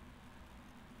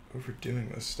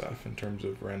this stuff in terms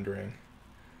of rendering,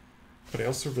 but I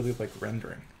also really like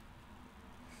rendering.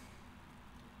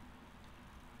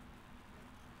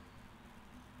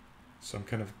 So I'm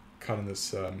kind of caught in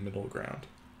this middle ground.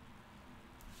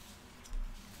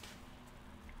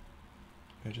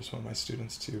 I just want my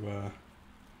students to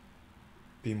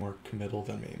be more committal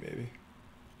than me, maybe.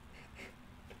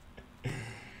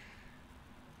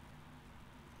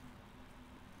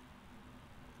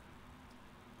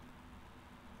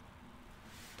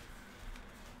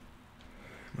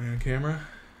 Am I on camera?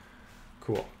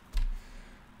 Cool.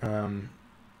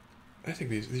 I think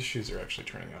these shoes are actually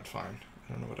turning out fine.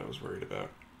 I don't know what I was worried about.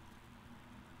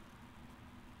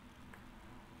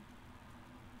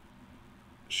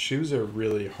 Shoes are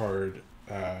really hard,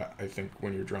 I think,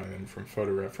 when you're drawing them from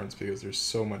photo reference, because there's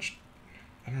so much,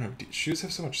 I don't know, shoes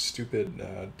have so much stupid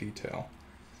detail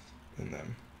in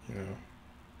them, you know.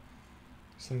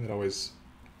 Something that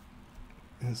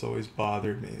has always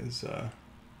bothered me is, I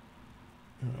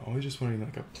don't know, always just wanting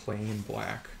like a plain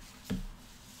black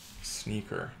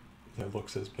sneaker that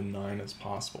looks as benign as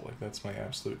possible. Like, that's my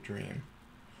absolute dream.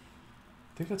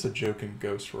 I think that's a joke in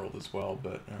Ghost World as well,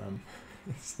 but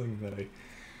it's something that I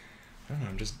don't know,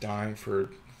 I'm just dying for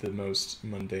the most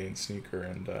mundane sneaker,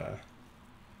 and I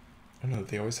don't know,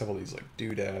 they always have all these like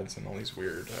doodads and all these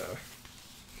weird,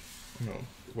 I don't know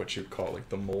what you'd call like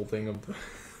the molding of the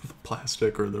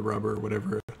plastic or the rubber or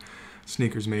whatever a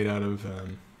sneaker's made out of.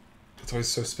 It's always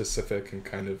so specific and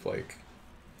kind of like,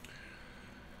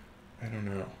 I don't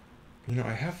know. You know,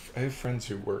 I have friends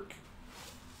who work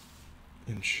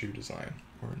in shoe design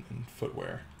or in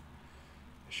footwear.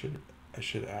 I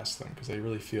should ask them, because I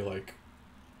really feel like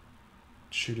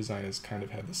shoe design has kind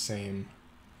of had the same,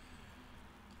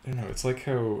 I don't know, it's like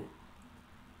how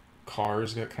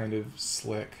cars got kind of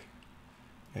slick.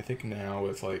 I think now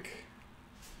with like,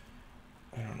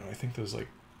 I don't know, I think those like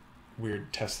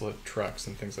weird Tesla trucks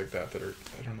and things like that are,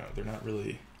 I don't know, they're not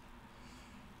really,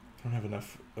 I don't have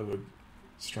enough of a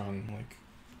strong like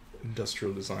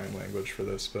industrial design language for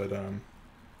this, but I don't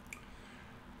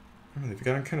know, they've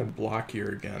gotten kind of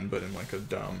blockier again, but in like a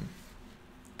dumb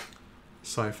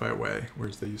sci-fi way,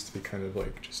 whereas they used to be kind of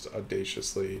like just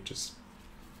audaciously, just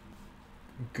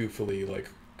goofily like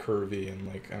curvy and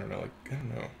like, I don't know,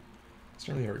 it's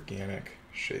not really organic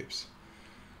shapes.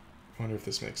 I wonder if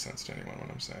this makes sense to anyone, what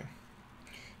I'm saying.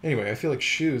 Anyway, I feel like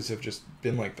shoes have just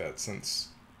been like that since,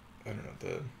 I don't know,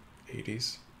 the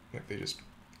 80s. Like, they just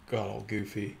got all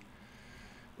goofy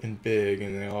and big,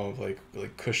 and they all have like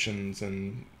cushions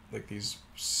and like these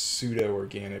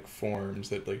pseudo-organic forms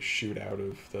that like shoot out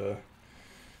of the,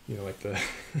 you know, like the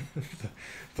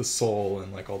the sole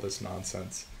and like all this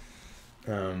nonsense.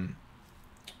 And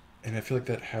I feel like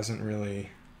that hasn't really,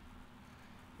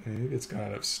 I mean, maybe it's gone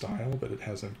out of style, but it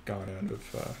hasn't gone out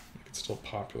of, like, it's still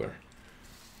popular.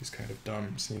 These kind of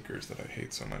dumb sneakers that I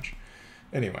hate so much.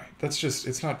 Anyway, that's just,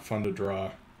 it's not fun to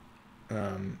draw.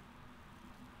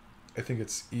 I think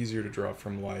it's easier to draw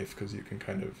from life because you can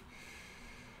kind of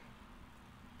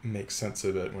make sense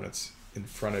of it when it's in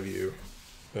front of you,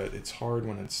 but it's hard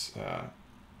when it's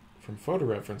from photo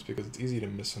reference, because it's easy to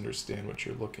misunderstand what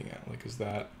you're looking at. Like, is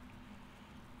that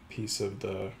piece of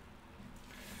the,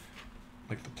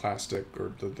 like the plastic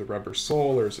or the rubber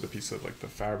sole, or is it a piece of like the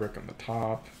fabric on the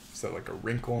top? Is that like a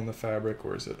wrinkle in the fabric,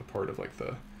 or is it a part of like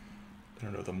the, I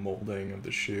don't know, the molding of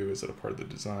the shoe? Is it a part of the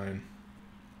design?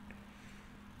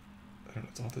 I don't know,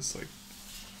 it's all this like,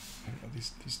 I don't know,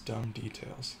 these dumb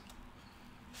details.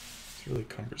 It's really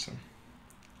cumbersome.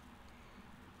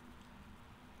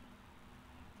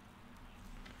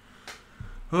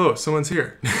 Oh, someone's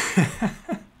here.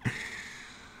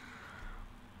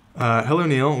 Hello,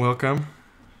 Neil. Welcome.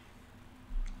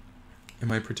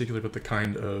 am I particular about the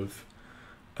kind of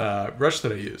brush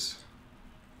that I use?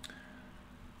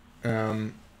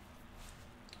 I'm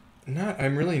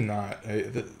really not.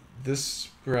 This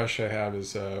brush I have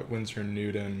is Winsor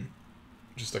Newton,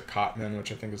 just a Cotman,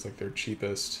 which I think is like their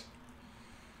cheapest,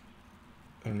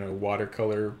 I don't know,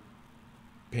 watercolor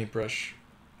paintbrush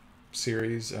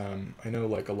series. I know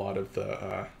like a lot of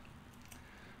the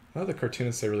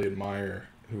cartoonists I really admire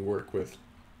who work with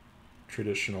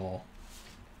traditional,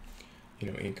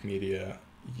 ink media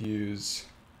use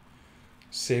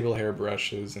sable hair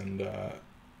brushes, and I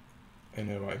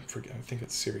think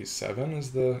it's Series 7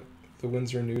 is the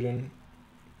Winsor Newton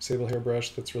sable hair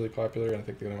brush that's really popular. And I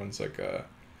think the other one's like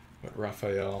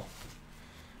Raphael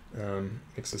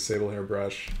makes a sable hair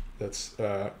brush that's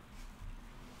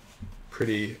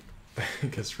pretty, I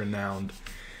guess, renowned.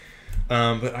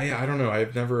 But I don't know.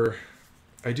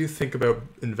 I do think about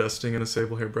investing in a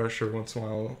sable hair brush every once in a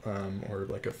while, or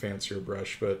like a fancier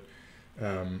brush, but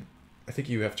I think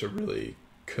you have to really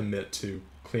commit to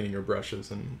cleaning your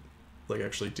brushes and like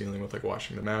actually dealing with like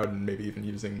washing them out, and maybe even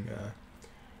using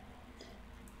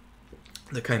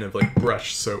the kind of like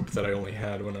brush soap that I only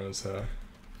had when I was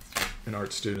an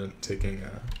art student taking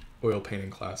oil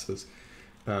painting classes.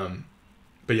 But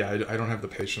yeah, I don't have the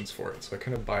patience for it, so I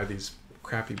kind of buy these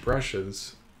crappy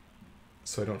brushes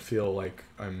so I don't feel like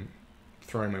I'm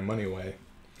throwing my money away.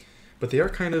 But they are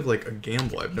kind of like a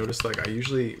gamble. I've noticed like I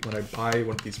usually, when I buy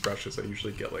one of these brushes, I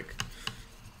usually get like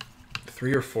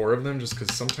 3 or 4 of them, just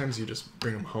because sometimes you just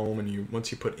bring them home and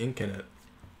once you put ink in it,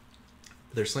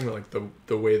 there's something about like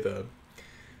the way the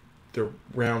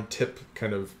round tip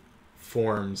kind of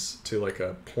forms to like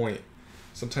a point.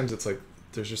 Sometimes it's like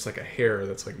there's just like a hair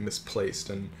that's like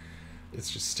misplaced and it's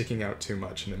just sticking out too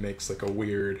much, and it makes like a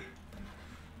weird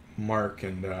mark,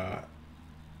 and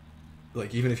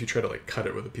like even if you try to like cut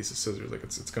it with a piece of scissors, like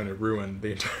it's going to ruin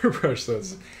the entire brush. So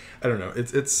I don't know,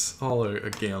 it's all a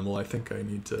gamble. I think I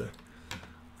need to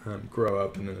grow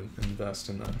up and invest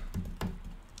in a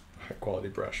high quality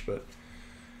brush, but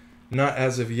not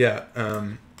as of yet.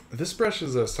 This brush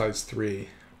is a size 3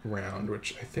 round,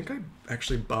 which I think I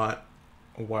actually bought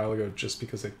a while ago just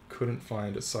because I couldn't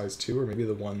find a size 2, or maybe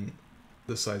the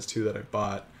size 2 that I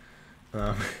bought,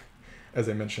 as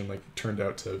I mentioned, like turned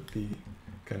out to be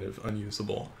kind of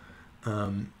unusable. I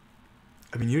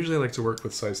mean, usually I like to work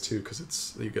with size 2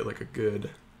 because you get like a good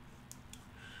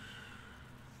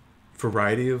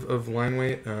variety of line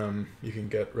weight. You can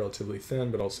get relatively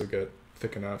thin, but also get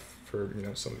thick enough for,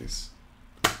 some of these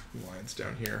lines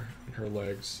down here on her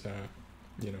legs,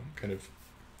 kind of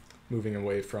moving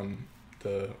away from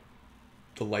the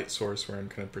light source where I'm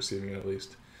kind of perceiving it, at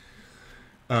least.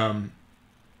 But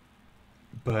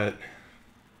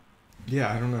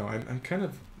yeah, I don't know. I'm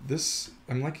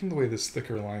liking the way this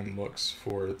thicker line looks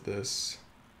for this,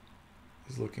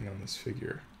 is looking on this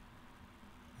figure.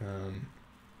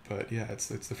 But yeah, it's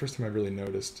the first time I really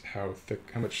noticed how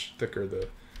much thicker the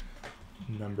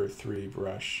number 3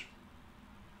 brush,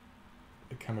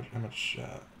 like how much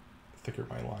thicker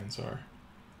my lines are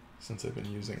since I've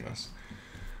been using this.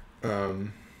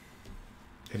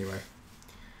 Anyway,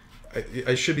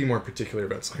 I should be more particular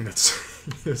about something that's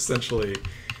essentially,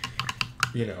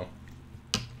 the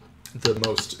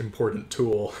most important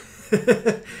tool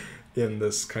in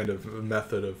this kind of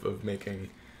method of making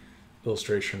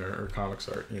illustration or comics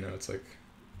art. It's like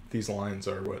these lines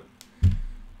are what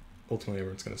ultimately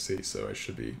everyone's going to see, so I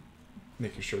should be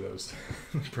making sure those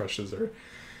brushes are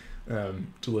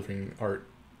delivering art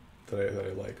that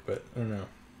I like, but I don't know.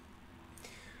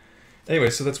 Anyway,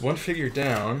 so that's one figure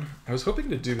down. I was hoping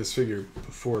to do this figure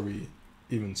before we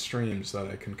even streamed so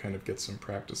that I can kind of get some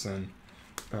practice in,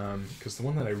 because the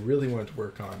one that I really wanted to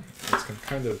work on, it's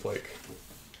kind of like,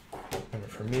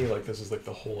 for me, like this is like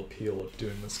the whole appeal of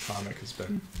doing this comic has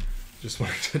been just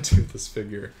wanting to do this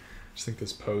figure. I just think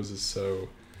this pose is so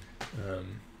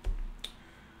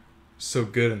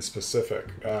good and specific.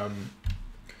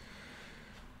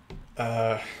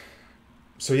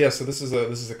 So this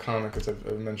is a comic, as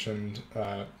I've mentioned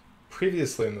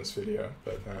previously in this video,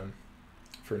 but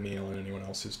for Neil and anyone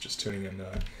else who's just tuning in,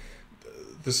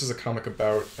 this is a comic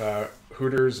about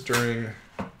Hooters during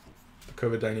the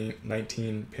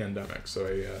COVID-19 pandemic. So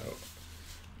I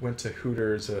went to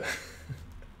Hooters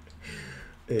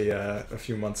a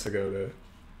few months ago to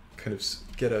kind of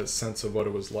get a sense of what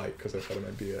it was like, because I thought it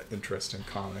might be an interesting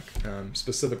comic.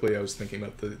 Specifically, I was thinking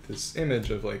about this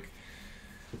image of like,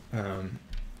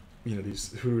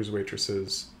 these Hooters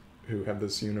waitresses who have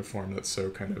this uniform that's so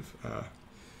kind of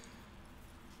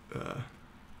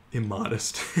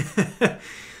immodest.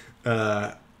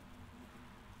 But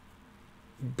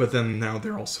then now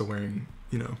they're also wearing,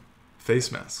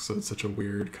 face masks. So it's such a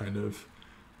weird kind of,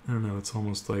 I don't know, it's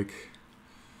almost like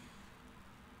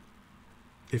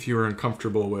if you were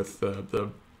uncomfortable with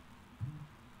the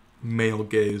male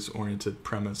gaze oriented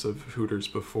premise of Hooters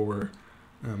before,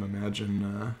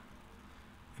 imagine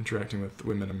interacting with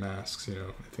women in masks.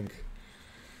 I think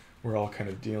we're all kind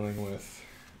of dealing with,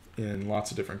 in lots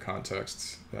of different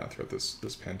contexts throughout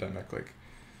this pandemic, like,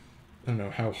 I don't know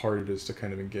how hard it is to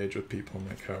kind of engage with people, and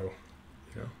like how,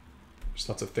 there's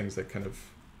lots of things that kind of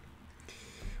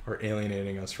are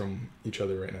alienating us from each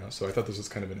other right now. So I thought this was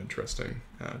kind of an interesting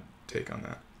take on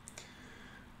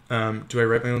that. Do I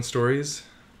write my own stories?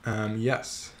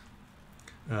 Yes.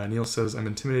 Neil says, I'm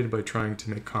intimidated by trying to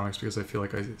make comics because I feel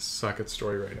like I suck at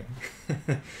story writing.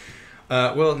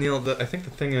 Well, Neil, I think the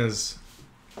thing is,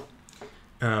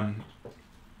 you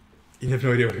have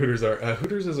no idea what Hooters are.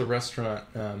 Hooters is a restaurant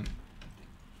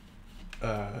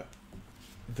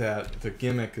that the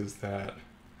gimmick is that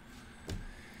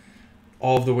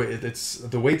all of the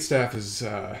the wait staff is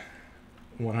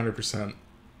 100%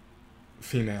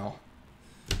 female,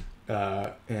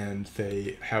 and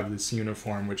they have this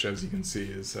uniform, which, as you can see,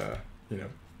 is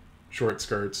short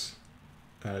skirts,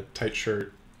 tight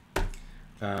shirt,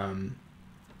 and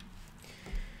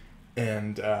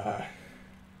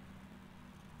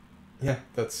yeah,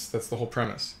 that's the whole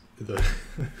premise. The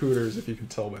Hooters, if you can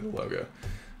tell by the logo,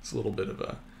 it's a little bit of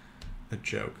a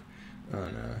joke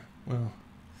on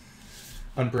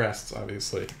on breasts,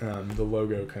 obviously. The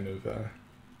logo kind of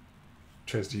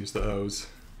tries to use the O's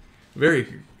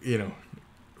very,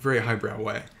 very highbrow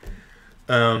way.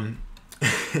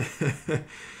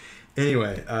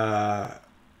 Anyway,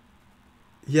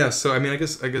 yeah. So I mean, I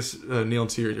guess Neil,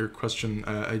 to your question,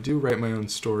 I do write my own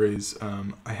stories. I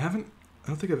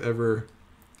don't think I've ever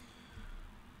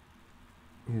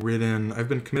written. I've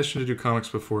been commissioned to do comics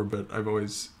before, but I've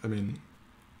always, in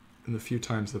the few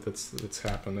times that's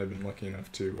happened, I've been lucky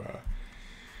enough to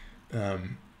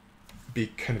be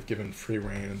kind of given free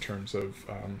rein in terms of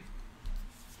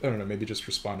I don't know, maybe just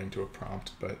responding to a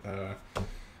prompt. But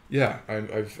yeah,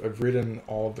 I've written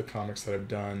all of the comics that I've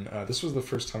done. This was the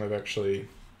first time I've actually.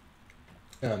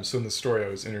 So in the story, I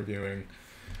was interviewing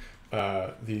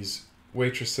these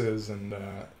waitresses and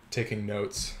taking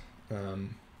notes.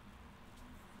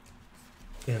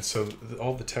 And so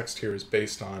all the text here is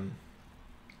based on,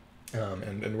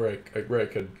 and where I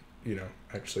could,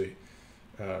 actually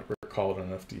recall it in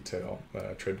enough detail.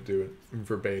 I tried to do it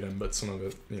verbatim, but some of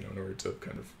it, in order to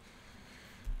kind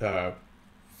of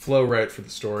flow right for the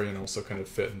story and also kind of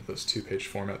fit into this 2-page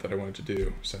format that I wanted to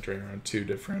do, centering around 2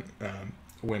 different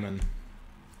women.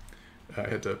 I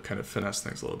had to kind of finesse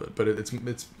things a little bit, but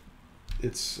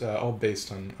it's all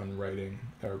based on writing,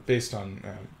 or based on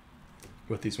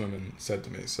what these women said to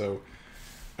me. So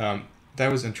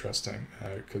that was interesting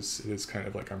because it is kind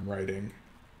of like I'm writing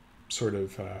sort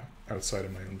of outside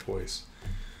of my own voice.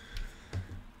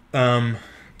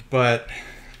 But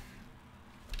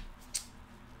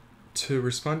to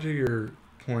respond to your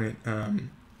point,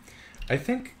 I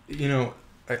think,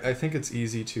 I think it's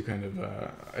easy to kind of,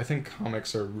 I think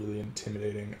comics are really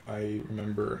intimidating. I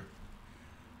remember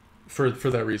for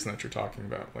that reason that you're talking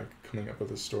about, like coming up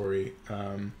with a story.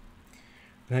 And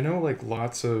I know like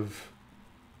lots of,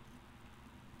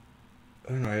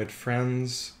 I don't know, I had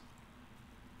friends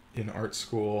in art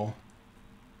school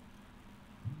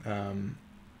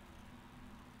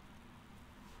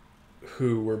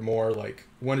who were more like,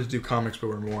 wanted to do comics but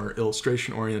were more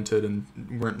illustration oriented and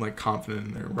weren't like confident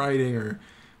in their writing, or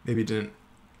maybe didn't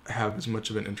have as much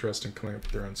of an interest in coming up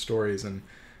with their own stories. And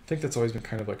I think that's always been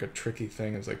kind of like a tricky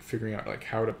thing, is like figuring out like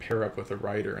how to pair up with a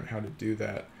writer and how to do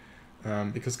that.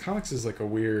 Because comics is like a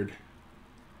weird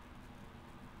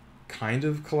kind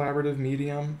of collaborative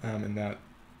medium, in that,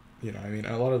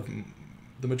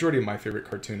 the majority of my favorite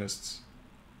cartoonists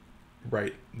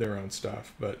write their own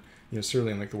stuff, but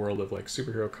certainly in like the world of like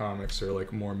superhero comics or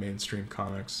like more mainstream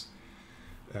comics,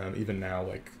 even now,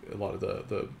 like a lot of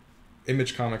the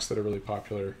image comics that are really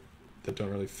popular that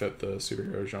don't really fit the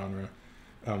superhero genre,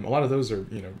 a lot of those are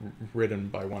written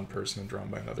by one person and drawn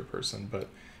by another person. But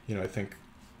I think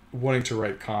wanting to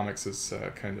write comics is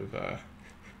kind of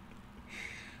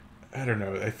I don't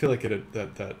know, I feel like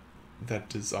that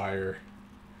desire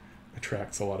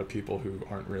attracts a lot of people who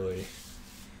aren't really,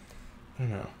 I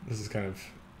don't know, this is kind of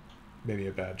maybe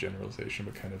a bad generalization,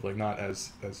 but kind of like not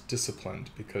as disciplined,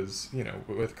 because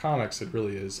with comics it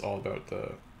really is all about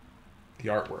the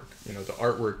artwork. The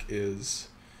artwork is,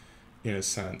 in a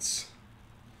sense,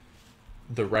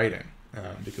 the writing,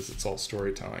 because it's all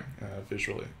storytelling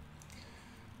visually.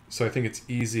 So I think it's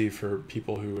easy for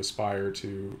people who aspire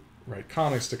to write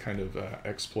comics to kind of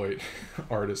exploit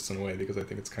artists in a way, because I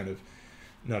think it's kind of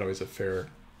not always a fair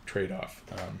trade-off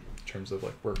in terms of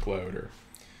like workload or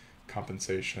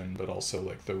compensation, but also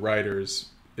like the writers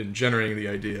in generating the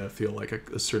idea feel like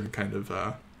a certain kind of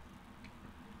I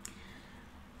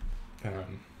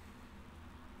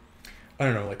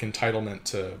don't know, like entitlement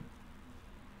to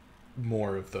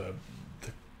more of the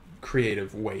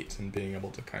creative weight and being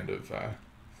able to kind of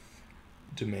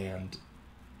demand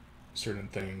certain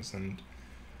things. And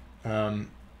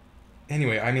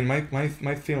anyway, I mean,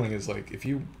 my feeling is like, if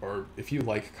you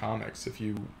like comics, if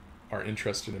you are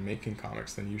interested in making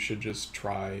comics, then you should just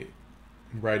try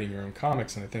writing your own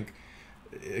comics. And I think,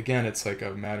 again, it's like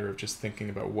a matter of just thinking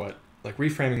about what, like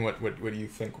reframing what do you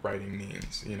think writing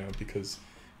means, you know, because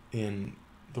in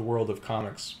the world of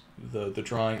comics, the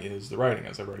drawing is the writing,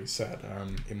 as I've already said.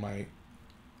 In my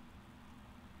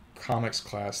comics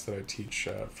class that I teach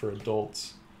for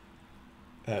adults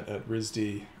at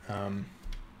RISD, and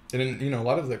in, you know, a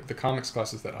lot of the comics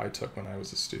classes that I took when I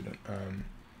was a student,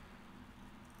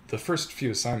 the first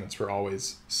few assignments were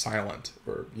always silent,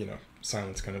 or, you know,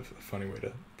 silent's kind of a funny way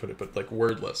to put it, but like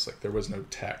wordless, like there was no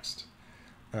text.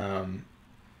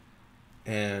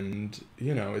 And,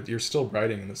 you know, you're still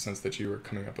writing in the sense that you are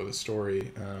coming up with a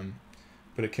story,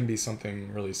 but it can be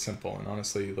something really simple. And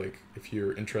honestly, like, if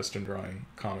you're interested in drawing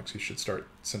comics, you should start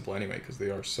simple anyway, because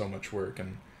they are so much work,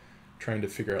 and trying to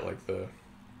figure out like the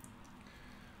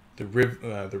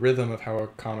rhythm of how a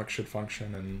comic should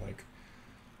function, and like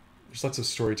there's lots of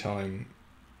storytelling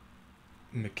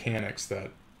mechanics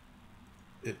that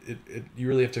you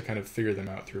really have to kind of figure them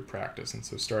out through practice. And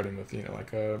so starting with, you know,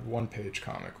 like a 1-page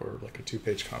comic or like a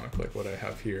 2-page comic, like what I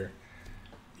have here,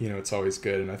 you know, it's always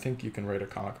good. And I think you can write a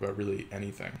comic about really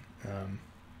anything.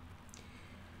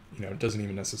 You know, it doesn't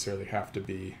even necessarily have to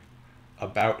be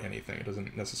about anything. It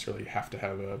doesn't necessarily have to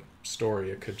have a story.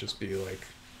 It could just be like,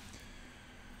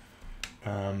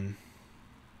 an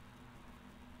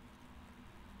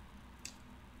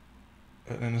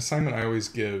assignment I always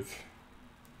give,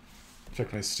 in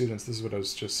fact, my students, this is what I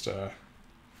was just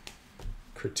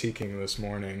critiquing this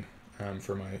morning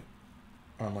for my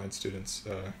online students.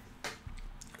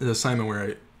 An assignment where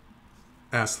I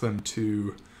asked them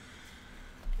to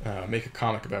make a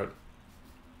comic about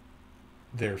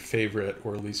their favorite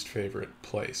or least favorite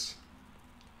place.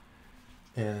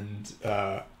 And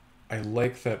I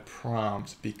like that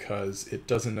prompt because it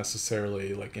doesn't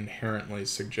necessarily like inherently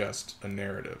suggest a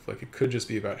narrative. Like it could just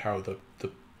be about how the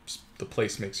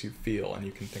place makes you feel, and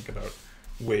you can think about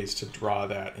ways to draw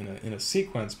that in a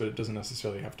sequence, but it doesn't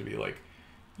necessarily have to be like,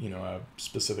 you know, a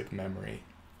specific memory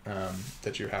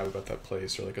that you have about that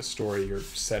place, or like a story you're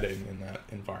setting in that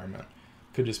environment.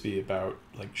 It could just be about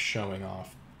like showing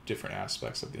off different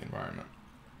aspects of the environment.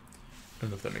 I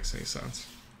don't know if that makes any sense.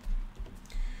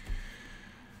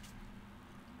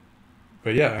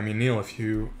 But yeah, I mean, Neil, if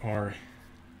you are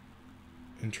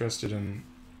interested in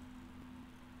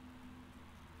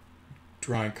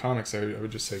drawing comics, I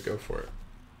would just say go for it.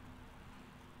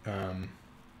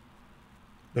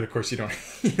 But of course you don't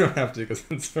have to, because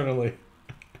it's sort of like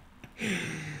I'm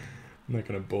not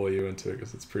going to bully you into it,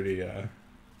 because it's pretty you know,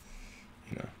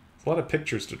 it's a lot of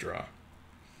pictures to draw.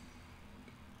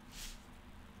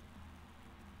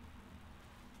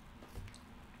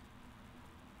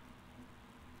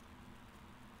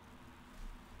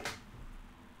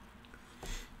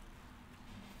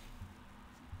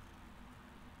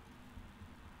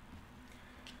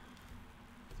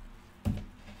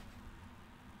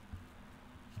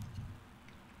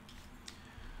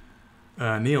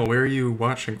 Neil, where are you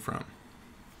watching from?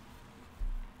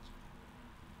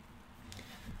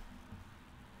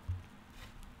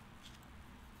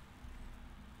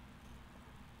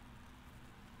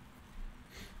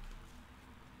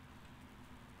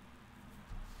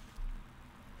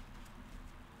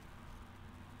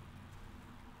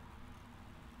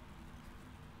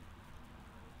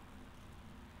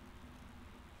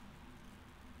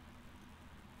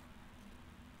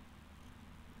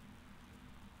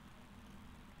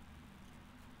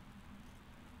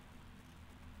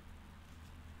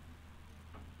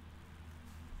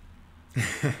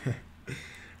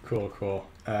 Cool.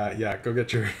 Yeah, go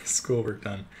get your schoolwork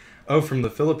done. Oh, from the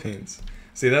Philippines.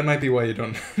 See, that might be why you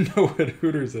don't know what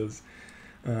Hooters is.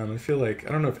 I feel like,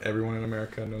 I don't know if everyone in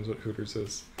America knows what Hooters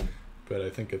is, but I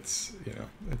think it's, you know,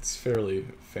 it's fairly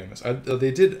famous.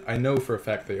 I know for a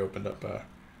fact they opened up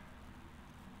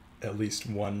at least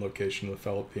one location in the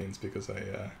Philippines, because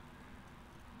I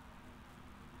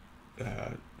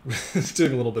was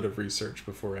doing a little bit of research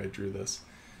before I drew this.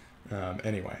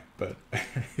 Anyway, but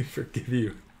I forgive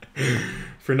you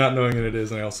for not knowing what it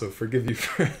is, and I also forgive you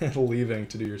for leaving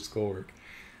to do your schoolwork.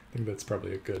 I think that's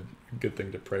probably a good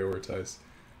thing to prioritize.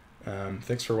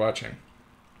 Thanks for watching.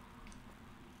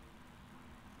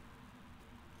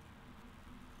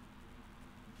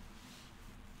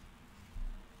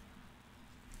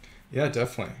 Yeah,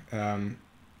 definitely.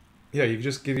 Yeah, you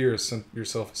just give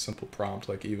yourself a simple prompt,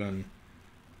 like even,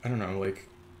 I don't know, like,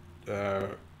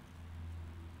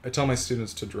 I tell my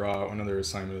students to draw, another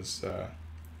assignment is,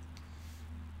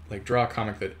 like, draw a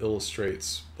comic that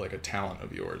illustrates, like, a talent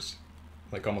of yours.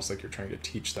 Like, almost like you're trying to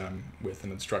teach them with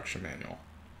an instruction manual.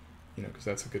 You know, because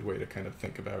that's a good way to kind of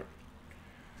think about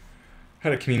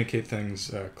how to communicate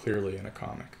things clearly in a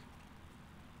comic.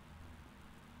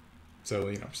 So,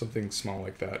 you know, something small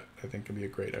like that, I think, can be a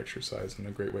great exercise and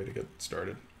a great way to get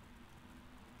started.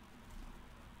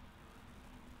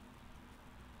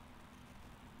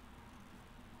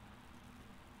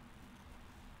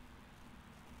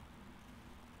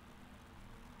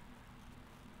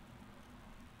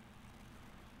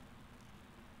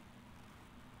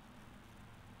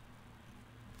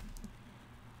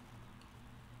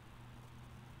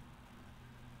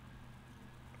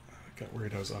 I got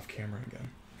worried I was off camera again.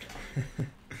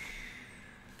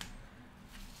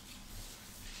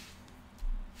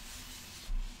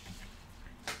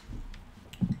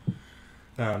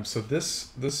 So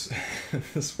this this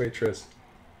waitress.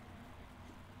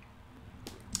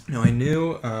 No, I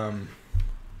knew. I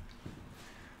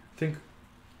think.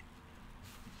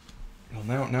 Well,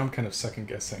 now I'm kind of second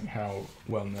guessing how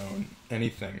well known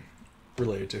anything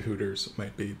related to Hooters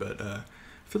might be, but I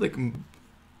feel like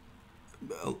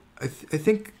I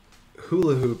think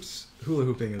hula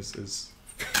hooping is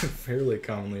fairly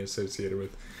commonly associated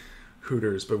with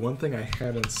Hooters. But one thing I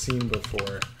hadn't seen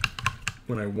before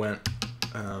when I went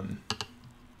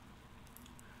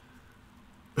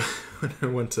when I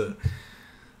went to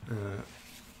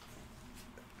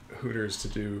Hooters to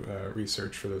do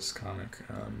research for this comic,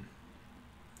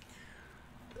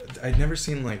 I'd never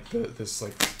seen like this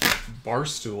like bar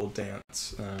stool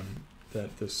dance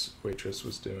that this waitress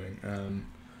was doing.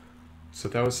 So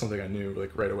that was something I knew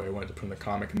like right away I wanted to put in the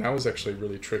comic, and that was actually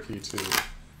really tricky to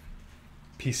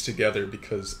piece together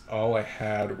because all I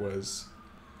had was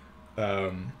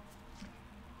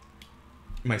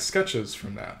my sketches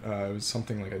from that. It was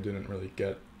something like I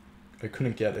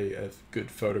couldn't get a good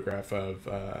photograph of.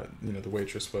 The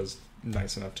waitress was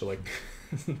nice enough to like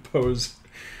pose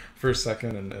for a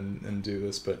second and do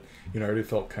this, but I already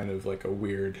felt kind of like a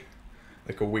weirdo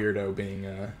being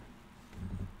I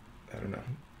don't know,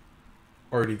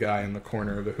 arty guy in the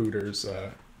corner of the Hooters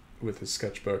with his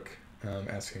sketchbook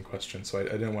asking questions. So I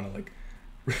didn't want to like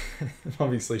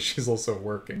obviously she's also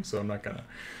working, so I'm not gonna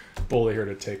bully her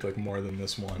to take like more than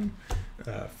this one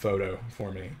photo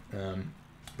for me.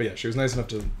 But yeah, she was nice enough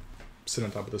to sit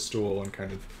on top of the stool and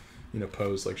kind of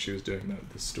pose like she was doing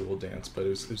the stool dance. But it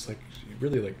was like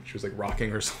really like she was like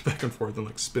rocking herself back and forth and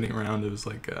like spinning around. It was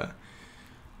like I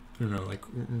don't know, like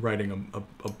riding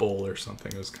a bull or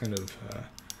something. It was kind of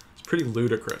it's pretty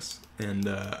ludicrous. And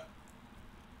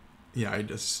yeah, I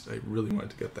really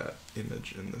wanted to get that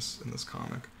image in this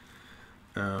comic.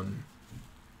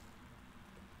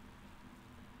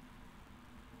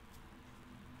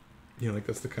 Like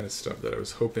that's the kind of stuff that I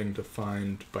was hoping to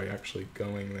find by actually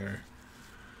going there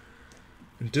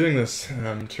and doing this,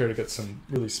 try to get some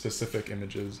really specific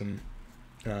images. And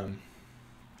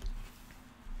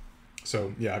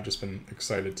so yeah, I've just been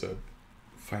excited to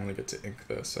finally get to ink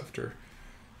this after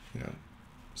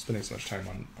spending so much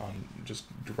time on just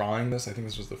drawing this. I think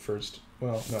this was the first,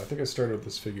 well, no, I think I started with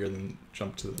this figure and then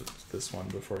jumped to this one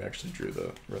before I actually drew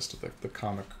the rest of the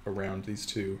comic around these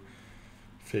two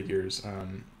figures.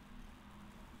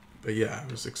 But yeah,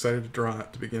 I was excited to draw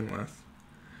it to begin with.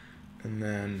 And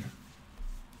then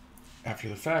after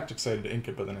the fact, excited to ink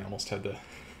it, but then I almost had to,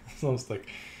 it's almost like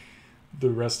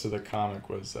the rest of the comic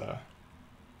was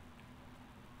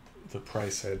the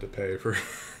price I had to pay for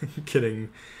getting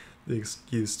the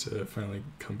excuse to finally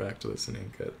come back to this and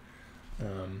ink it.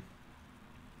 And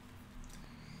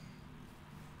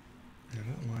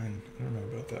that line, I don't know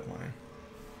about that line.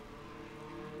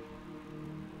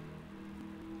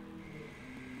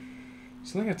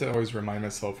 Something I have to always remind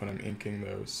myself when I'm inking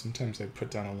those. Sometimes I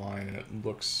put down a line and it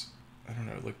looks, I don't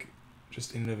know, like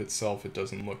just in and of itself, it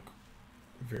doesn't look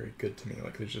very good to me.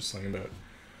 Like there's just something about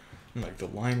like the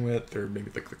line width or maybe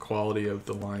like the quality of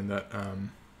the line that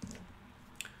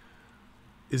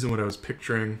isn't what I was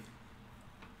picturing.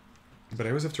 But I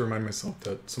always have to remind myself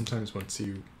that sometimes once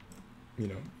you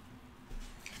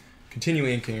continue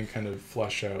inking and kind of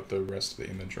flesh out the rest of the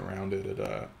image around it,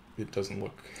 it doesn't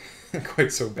look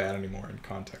quite so bad anymore in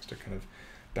context. It kind of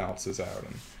balances out.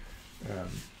 And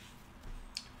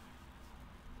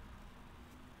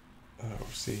oh,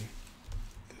 see,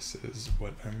 this is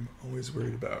what I'm always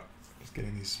worried about, is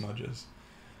getting these smudges.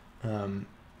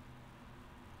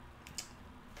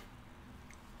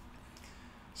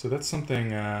 So that's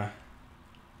something,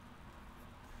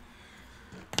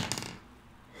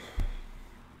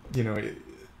 you know,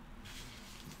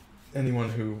 anyone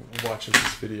who watches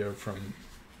this video from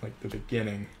like the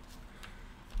beginning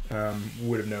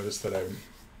would have noticed that I'm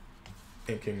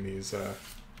inking these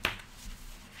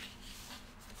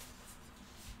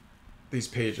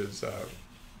pages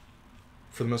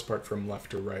for the most part from left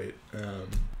to right,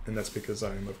 and that's because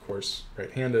I'm of course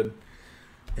right-handed,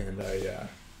 and I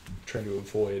try to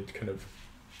avoid kind of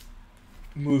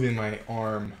moving my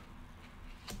arm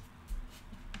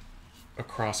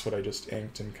across what I just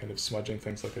inked and kind of smudging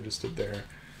things like I just did there.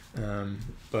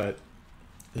 But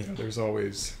you know, it's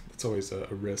always a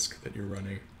risk that you're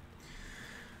running.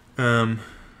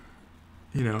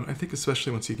 You know, I think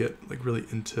especially once you get like really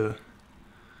into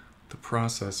the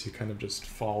process, you kind of just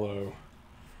follow,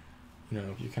 you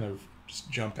know, you kind of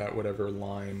just jump at whatever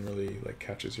line really like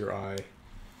catches your eye.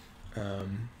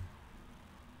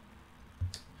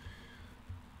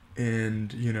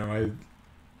 And you know, I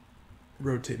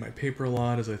rotate my paper a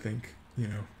lot, as I think, you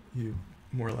know, you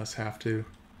more or less have to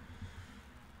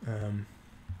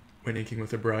when inking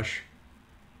with a brush.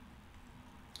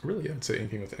 Really, I'd say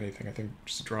inking with anything. I think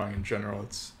just drawing in general,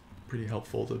 it's pretty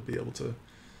helpful to be able to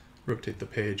rotate the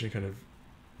page and kind of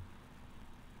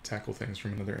tackle things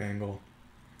from another angle.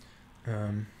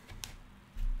 I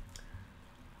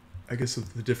guess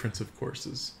the difference, of course,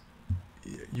 is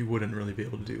you wouldn't really be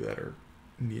able to do that or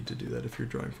need to do that if you're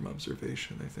drawing from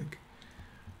observation. I think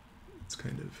it's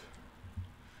kind of,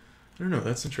 I don't know,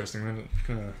 that's interesting.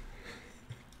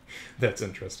 That's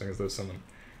interesting, as though someone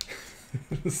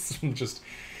just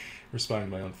responding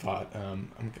to my own thought.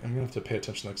 I'm gonna have to pay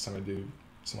attention next time I do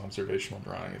some observational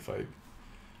drawing, if I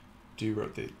do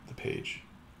rotate the page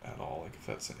at all, like if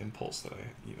that's an impulse that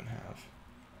I even have.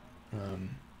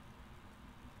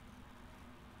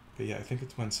 But yeah, I think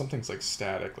it's when something's like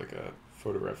static, like a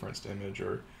photo referenced image,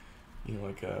 or you know,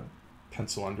 like a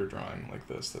pencil underdrawing like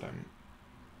this that I'm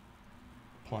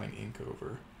applying ink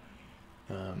over.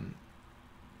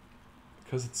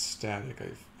 Because it's static, I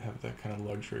have that kind of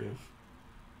luxury of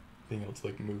being able to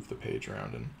like move the page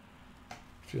around, and it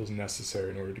feels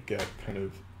necessary in order to get kind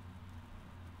of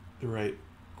the right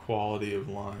quality of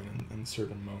line in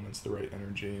certain moments, the right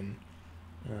energy. And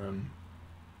I don't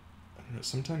know,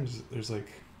 sometimes there's like,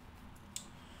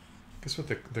 I guess with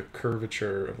the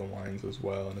curvature of the lines as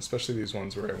well, and especially these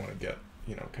ones where I want to get,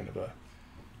 you know, kind of a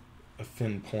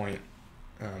thin point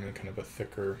and kind of a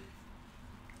thicker,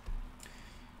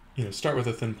 you know, start with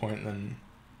a thin point and then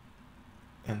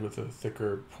end with a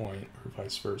thicker point, or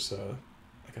vice versa.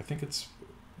 Like, I think it's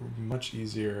much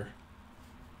easier,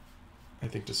 I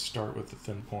think, to start with the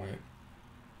thin point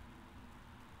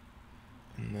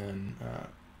and then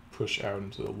push out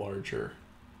into the larger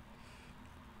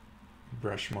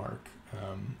brush mark,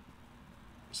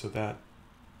 so that,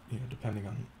 you know, depending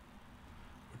on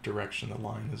what direction the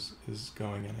line is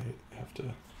going in, I have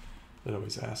to, that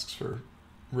always asks for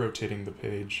rotating the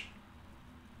page.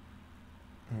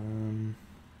 I'm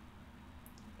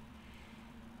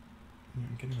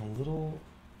getting a little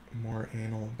more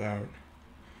anal about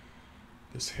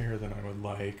this hair than I would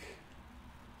like.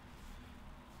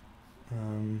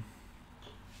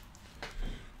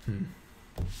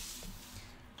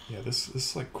 Yeah,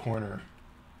 this like corner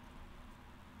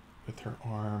with her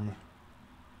arm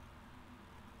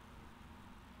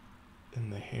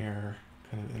and the hair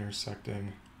kind of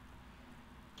intersecting,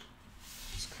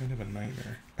 it's kind of a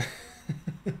nightmare.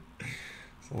 There's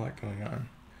a lot going on.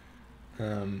 I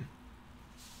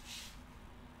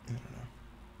don't know.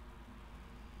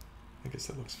 I guess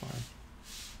that looks fine.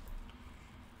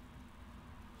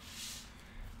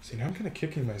 See, now I'm kind of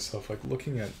kicking myself, like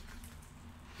looking at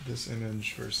this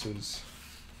image versus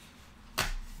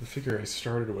the figure I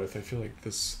started with. I feel like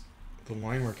the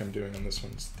line work I'm doing on this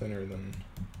one's thinner than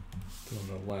on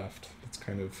the left. It's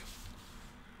kind of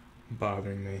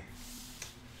bothering me.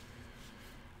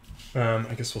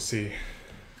 I guess we'll see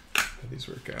how these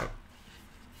work out.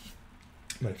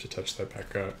 Might have to touch that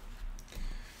back up.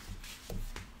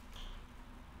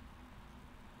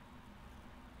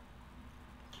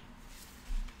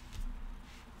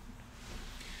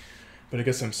 But I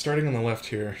guess I'm starting on the left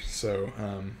here, so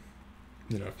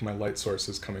you know, if my light source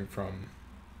is coming from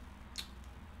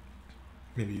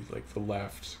maybe like the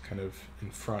left, kind of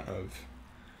in front of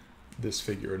this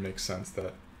figure, it makes sense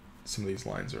that some of these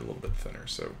lines are a little bit thinner.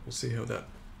 So we'll see how that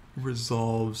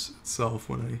resolves itself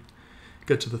when I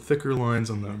get to the thicker lines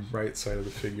on the right side of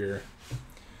the figure.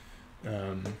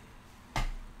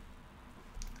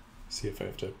 See if I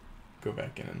have to go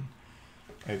back in and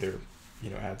either,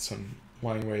 add some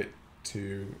line weight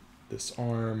to this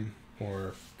arm,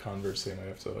 or conversely, I might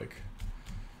have to like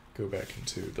go back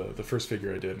into the first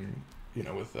figure I did, and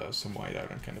with some white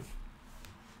out and kind of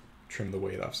trim the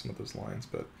weight off some of those lines.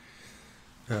 But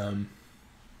I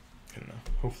don't know.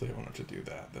 Hopefully, I won't have to do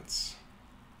that. That's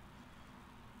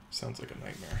sounds like a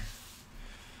nightmare,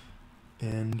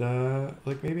 and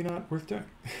like maybe not worth doing.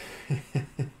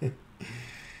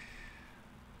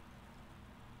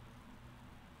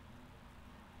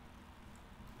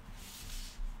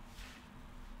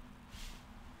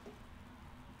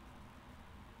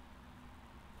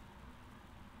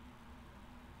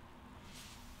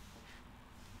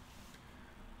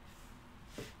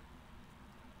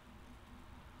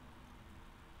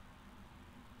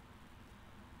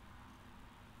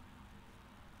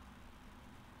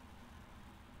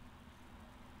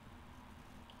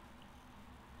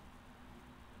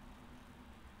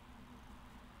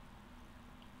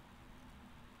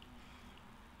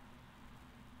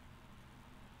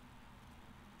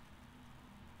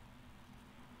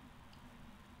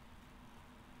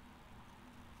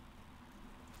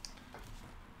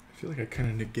 I feel like I kind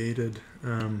of negated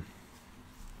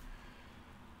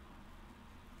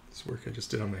this work I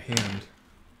just did on the hand.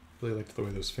 Really liked the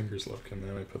way those fingers look, and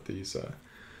then I put these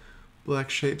black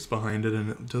shapes behind it,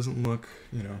 and it doesn't look,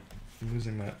 I'm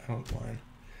losing that outline.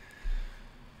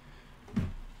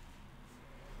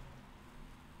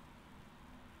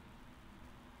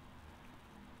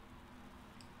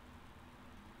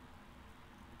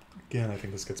 Again, I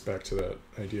think this gets back to that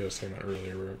idea I was saying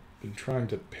earlier, where I've been trying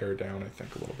to pare down, I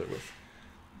think, a little bit with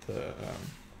the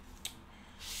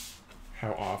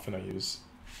how often I use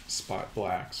spot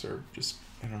blacks, or just,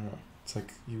 I don't know. It's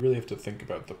like you really have to think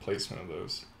about the placement of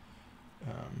those,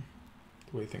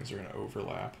 the way things are going to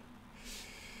overlap.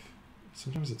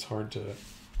 Sometimes it's hard to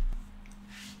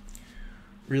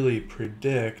really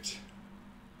predict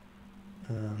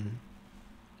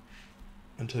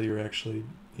until you're actually,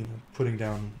 putting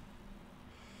down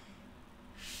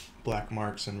black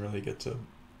marks and really get to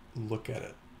look at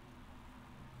it.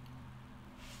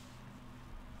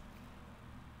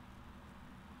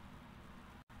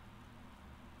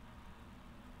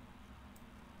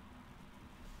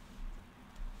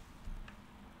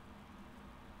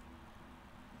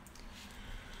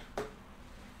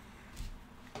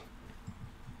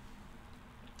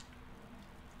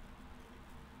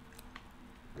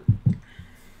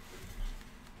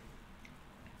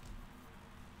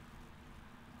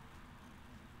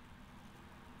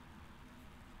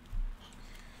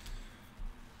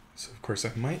 So of course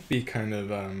I might be kind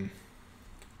of,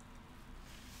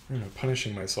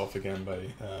 punishing myself again by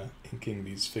inking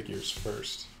these figures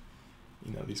first.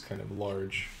 These kind of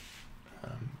large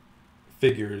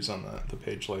figures on the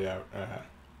page layout.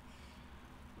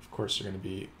 Of course, are going to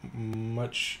be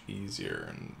much easier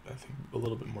and I think a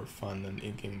little bit more fun than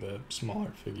inking the smaller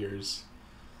figures.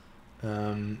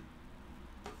 So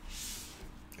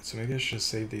maybe I should just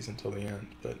save these until the end,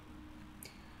 but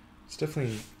it's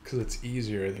definitely, because it's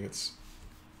easier, I think it's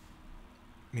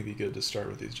maybe good to start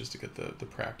with these just to get the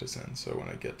practice in. So when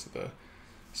I get to the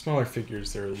smaller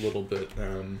figures, they're a little bit,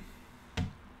 I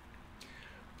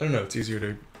don't know, it's easier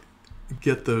to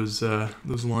get those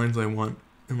lines I want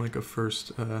in like a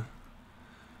first,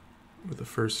 with a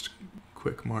first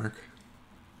quick mark.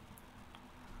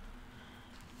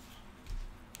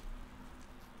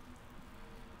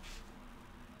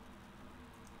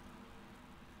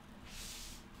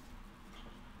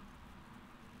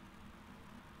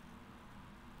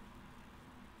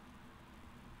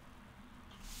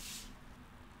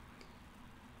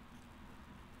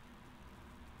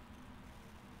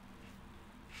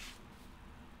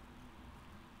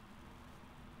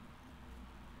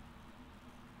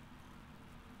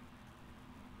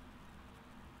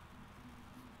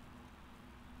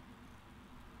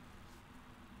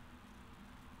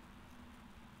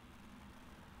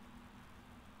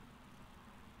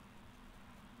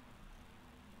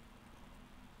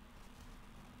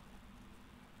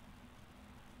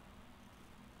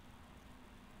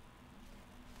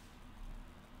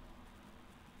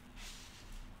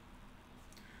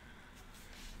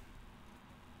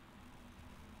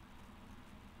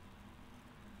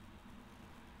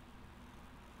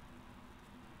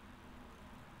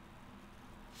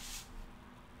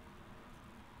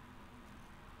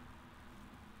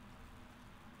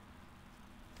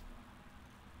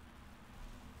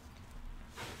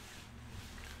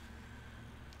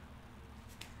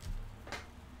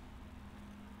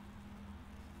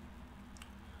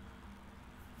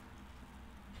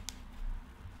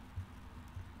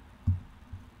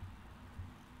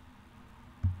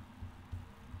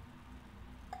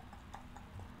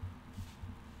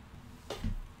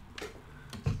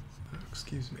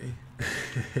 Excuse me.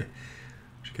 What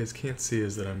you guys can't see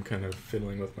is that I'm kind of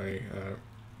fiddling with my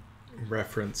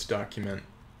reference document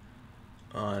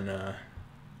on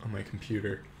my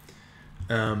computer.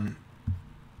 So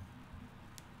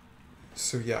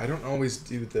yeah, I don't always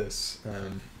do this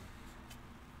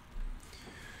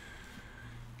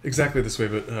exactly this way,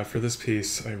 but for this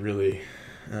piece, I really,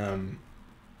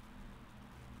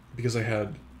 because I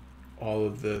had all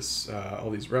of this,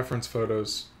 all these reference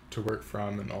photos to work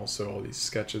from, and also all these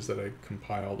sketches that I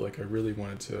compiled, like I really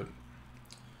wanted to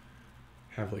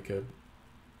have like a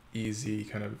easy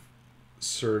kind of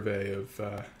survey of,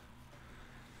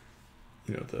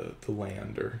 you know, the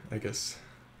land, or I guess,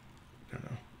 I don't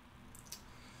know.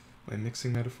 Am I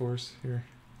mixing metaphors here?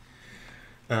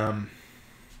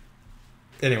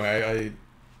 Anyway, I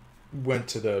went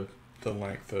to the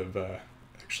length of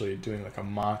actually doing like a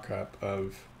mock-up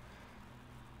of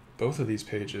both of these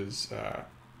pages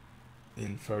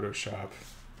in Photoshop,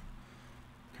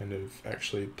 kind of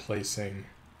actually placing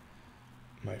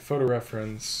my photo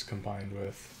reference combined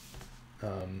with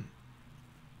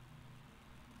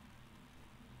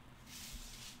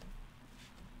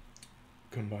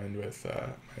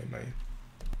my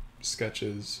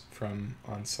sketches from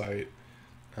on site,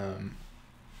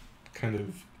 kind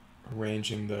of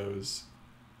arranging those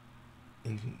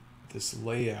in this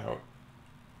layout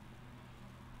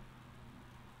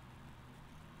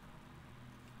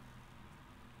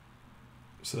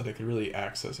so that I could really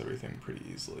access everything pretty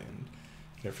easily. And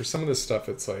you know, for some of this stuff,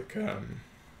 it's like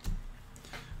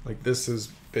this is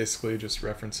basically just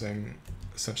referencing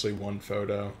essentially one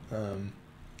photo.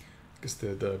 Because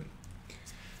the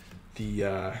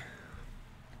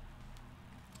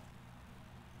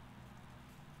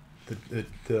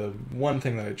one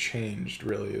thing that I changed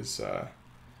really is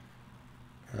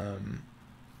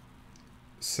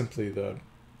simply the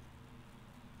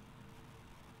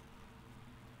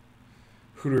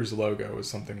Hooters logo was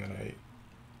something that I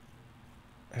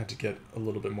had to get a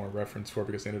little bit more reference for,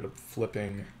 because I ended up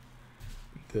flipping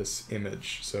this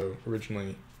image. So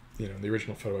originally, you know, the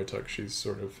original photo I took, she's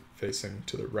sort of facing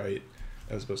to the right,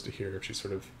 as opposed to here, she's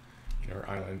sort of, you know, her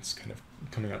eyeline's kind of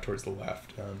coming out towards the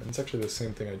left. And it's actually the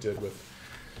same thing I did with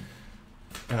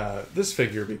this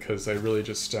figure, because I really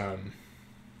just, I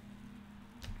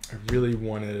really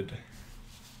wanted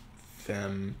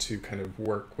them to kind of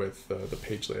work with the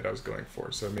page layout I was going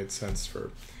for. So it made sense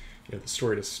for, you know, the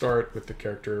story to start with the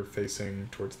character facing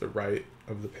towards the right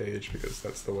of the page, because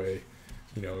that's the way,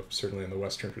 you know, certainly in the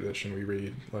Western tradition, we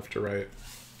read left to right.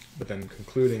 But then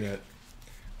concluding it,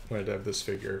 I wanted to have this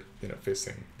figure, you know,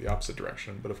 facing the opposite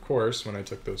direction. But of course, when I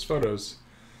took those photos,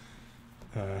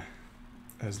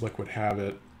 as luck would have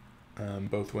it,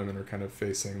 both women are kind of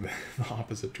facing the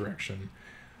opposite direction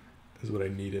is what I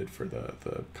needed for the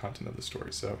content of the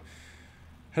story. So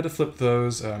had to flip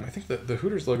those. I think that the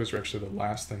Hooters logos were actually the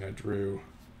last thing I drew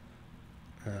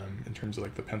in terms of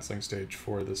like the penciling stage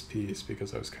for this piece,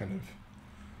 because I was kind of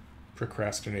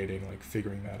procrastinating, like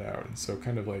figuring that out. And so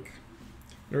kind of like,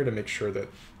 in order to make sure that,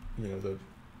 you know,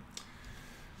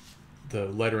 the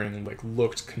lettering like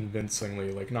looked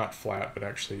convincingly, like not flat, but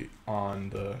actually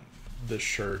on the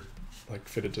shirt, like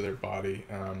fitted to their body,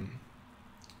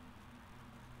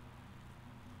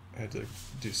 I had to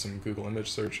do some Google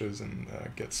image searches and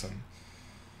get some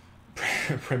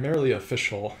primarily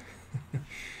official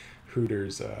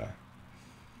Hooters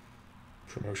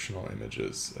promotional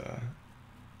images,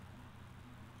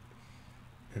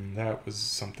 and that was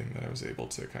something that I was able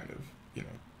to kind of, you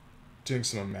know, doing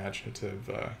some imaginative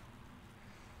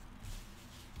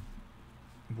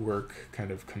work kind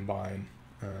of combine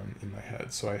in my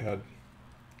head. So I had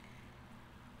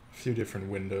a few different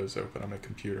windows open on my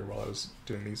computer while I was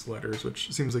doing these letters,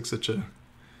 which seems like such a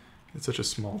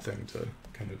small thing to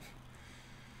kind of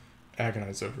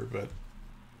agonize over. But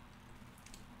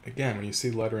again, when you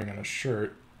see lettering on a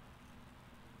shirt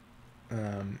in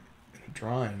a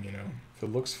drawing, you know, if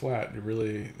it looks flat,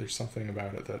 there's something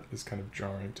about it that is kind of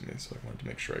jarring to me. So I wanted to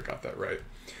make sure I got that right.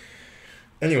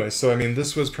 Anyway, so I mean,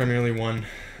 this was primarily one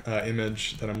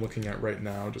image that I'm looking at right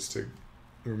now, just to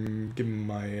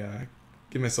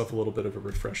give myself a little bit of a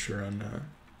refresher on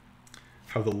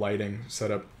how the lighting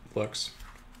setup looks,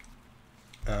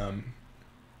 how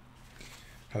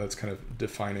that's kind of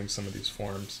defining some of these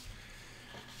forms.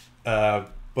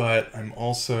 But I'm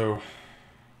also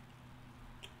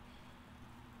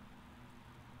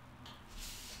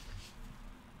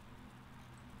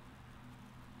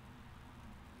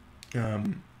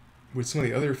with some of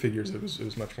the other figures, it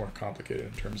was much more complicated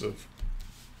in terms of,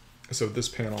 so this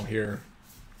panel here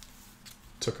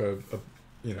took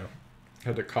you know,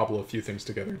 had to cobble a few things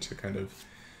together to kind of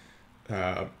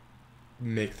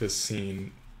make this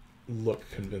scene look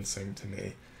convincing to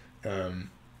me.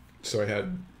 So I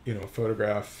had, a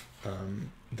photograph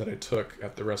that I took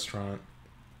at the restaurant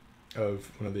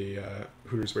of one of the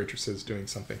Hooters waitresses doing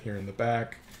something here in the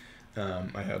back.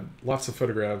 I had lots of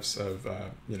photographs of,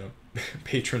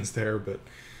 patrons there, but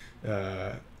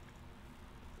that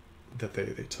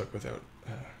they took without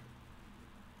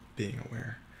being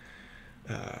aware,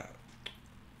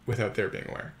 without their being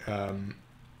aware,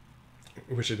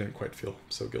 which I didn't quite feel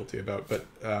so guilty about. But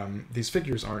these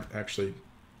figures aren't actually,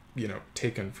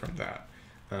 taken from that.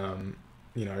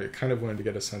 I kind of wanted to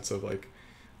get a sense of, like,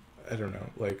 I don't know,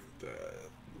 like,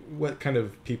 what kind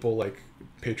of people, like,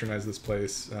 patronize this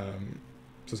place. So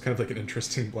it's kind of like an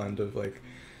interesting blend of, like,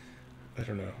 I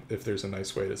don't know if there's a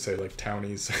nice way to say, like,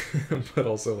 townies, but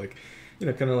also, like,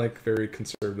 kind of like very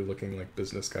conservative looking, like,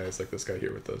 business guys, like this guy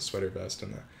here with the sweater vest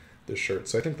and the shirt.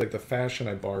 So I think, like, the fashion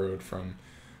I borrowed from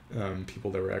people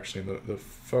that were actually in the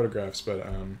photographs, but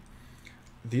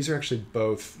these are actually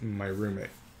both my roommate.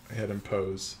 I had him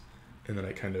pose, and then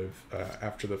I kind of,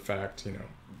 after the fact, I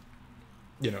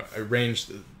arranged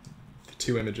the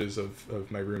two images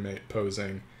of my roommate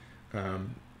posing,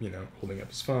 holding up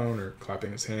his phone or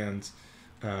clapping his hands,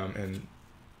 and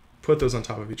put those on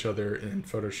top of each other in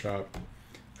Photoshop,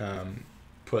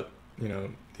 put,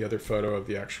 the other photo of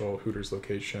the actual Hooters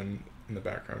location in the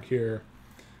background here,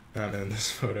 and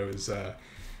this photo is,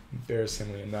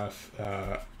 embarrassingly enough,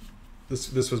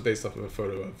 this was based off of a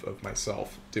photo of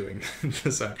myself doing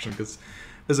this action, because,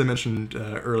 as I mentioned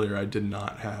earlier, I did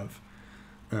not have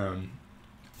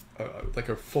like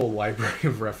a full library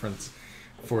of reference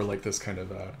for, like, this kind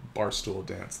of barstool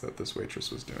dance that this waitress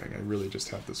was doing. I really just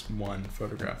have this one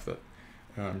photograph that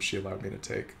she allowed me to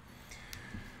take.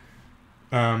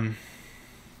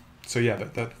 So yeah,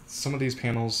 that some of these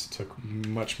panels took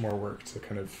much more work to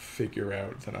kind of figure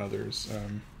out than others.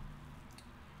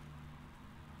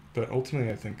 But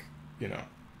ultimately, I think,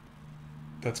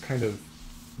 that's kind of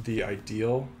the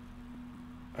ideal,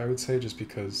 I would say, just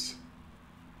because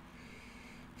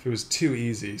if it was too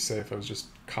easy, say if I was just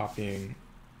copying,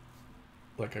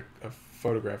 like, a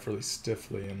photograph really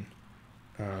stiffly in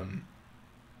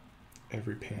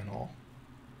every panel,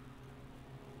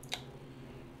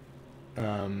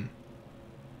 it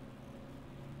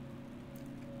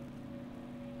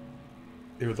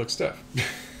would look stiff.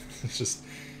 It's just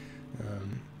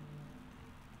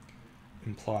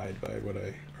implied by what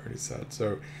I already said.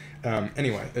 So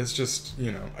anyway, it's just,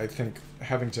 I think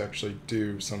having to actually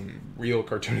do some real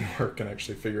cartooning work and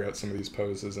actually figure out some of these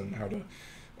poses and how to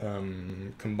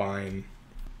combine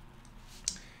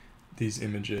these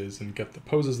images and get the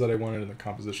poses that I wanted and the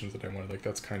compositions that I wanted, like,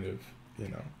 that's kind of,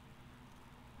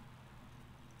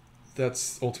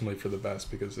 that's ultimately for the best,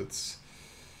 because it's,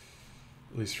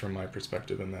 at least from my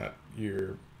perspective, in that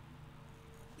you're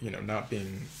not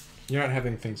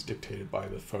having things dictated by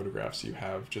the photographs you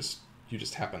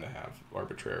just happen to have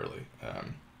arbitrarily,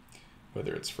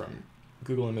 whether it's from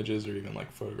Google Images or even,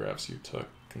 like, photographs you took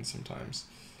can sometimes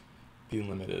be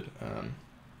limited.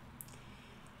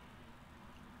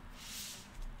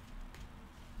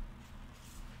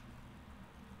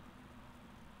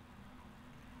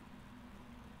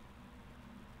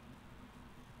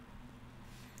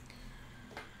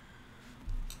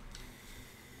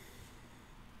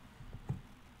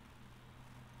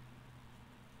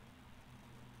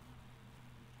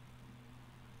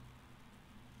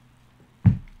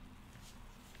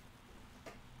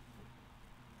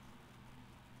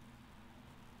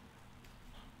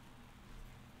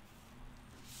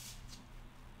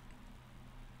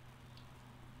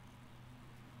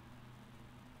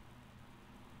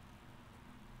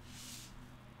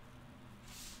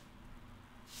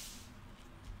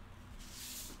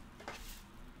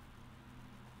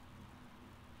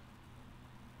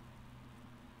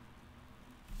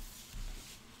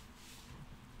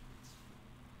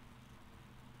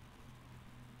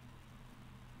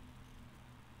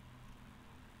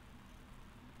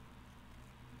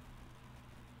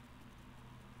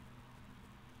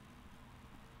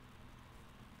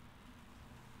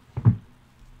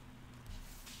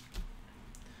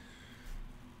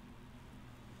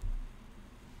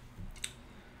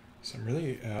 So I'm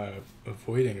really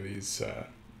avoiding these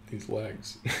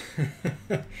legs.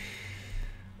 I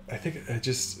think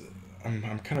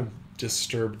I'm kind of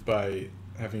disturbed by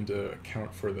having to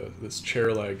account for this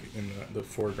chair leg in the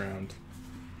foreground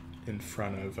in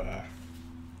front of the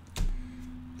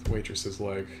waitress's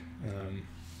leg.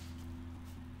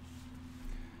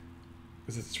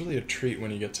 Because it's really a treat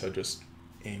when you get to just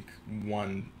ink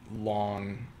one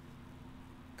long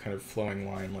kind of flowing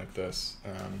line like this.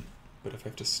 But if I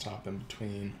have to stop in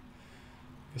between,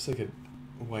 guess I could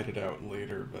white it out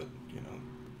later, but you know,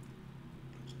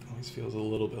 it always feels a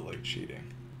little bit like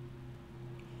cheating.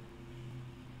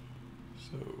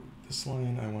 So this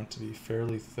line I want to be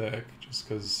fairly thick just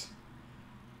because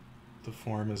the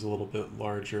form is a little bit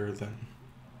larger than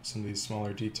some of these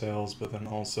smaller details, but then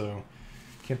also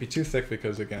can't be too thick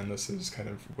because again this is kind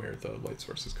of where the light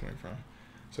source is coming from.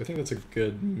 So I think that's a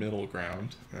good middle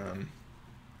ground.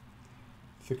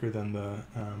 Thicker than the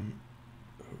oh,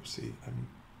 see, I'm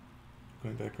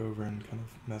going back over and kind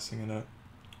of messing it up.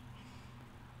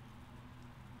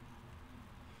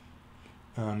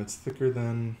 It's thicker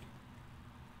than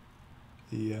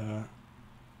the oh,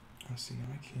 see, now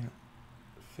I can't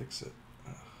fix it.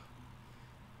 Ugh.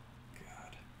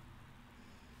 God,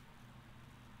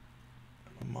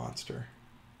 I'm a monster.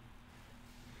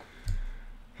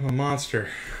 I'm a monster.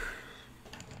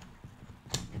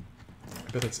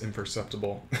 I bet it's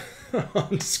imperceptible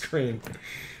on screen,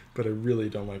 but I really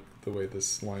don't like the way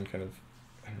this line kind of,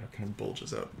 I don't know, kind of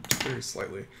bulges out just very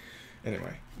slightly.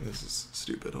 Anyway, this is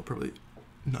stupid. I'll probably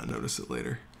not notice it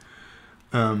later.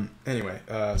 Anyway,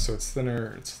 so it's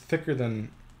thinner, it's thicker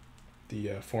than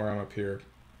the forearm up here,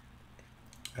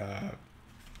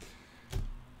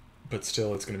 but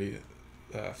still it's going to be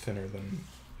thinner than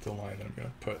the line that I'm going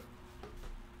to put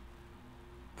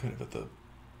kind of at the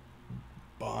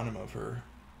bottom of her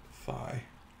thigh.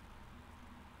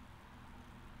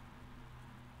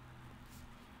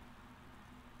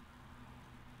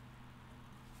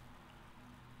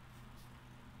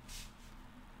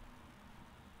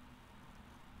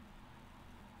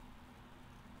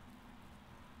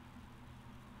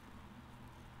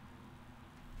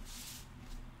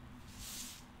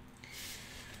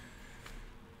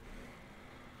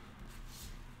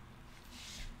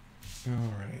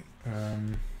 All right.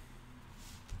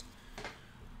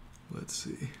 Let's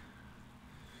see.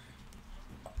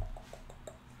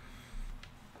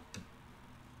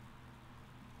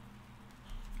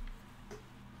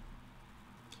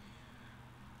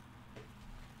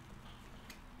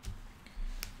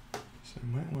 So I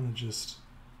might want to just,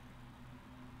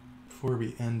 before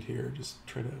we end here, just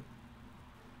try to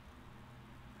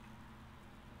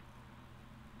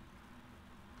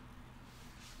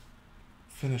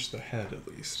finish the head at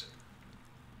least.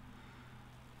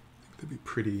 I think that'd be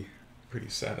pretty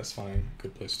satisfying.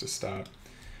 Good place to stop.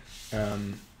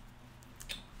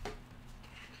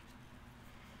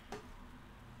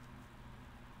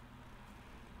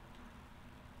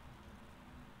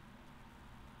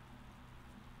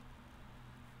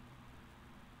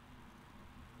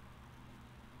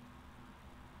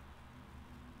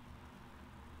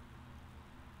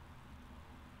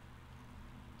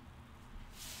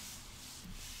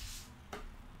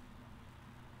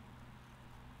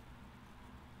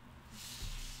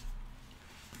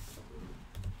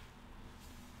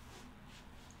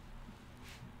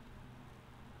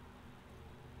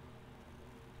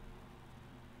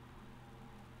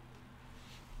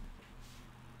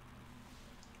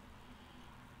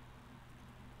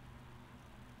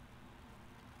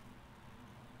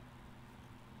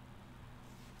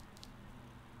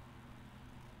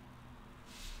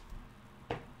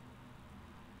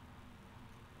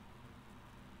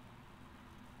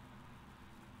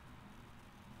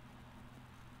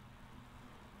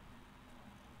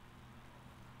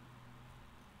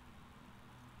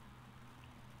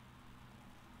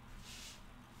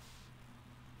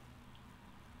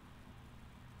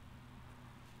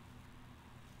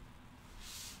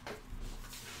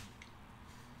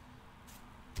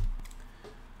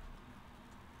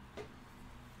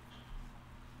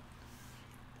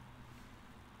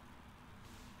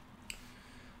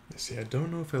 See, I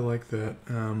don't know if I like that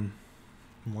line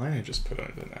I just put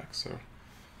under the neck, so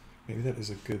maybe that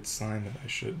is a good sign that I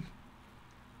should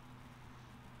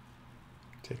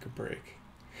take a break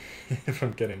if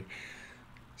I'm getting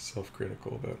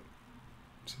self-critical about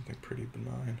something pretty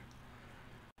benign.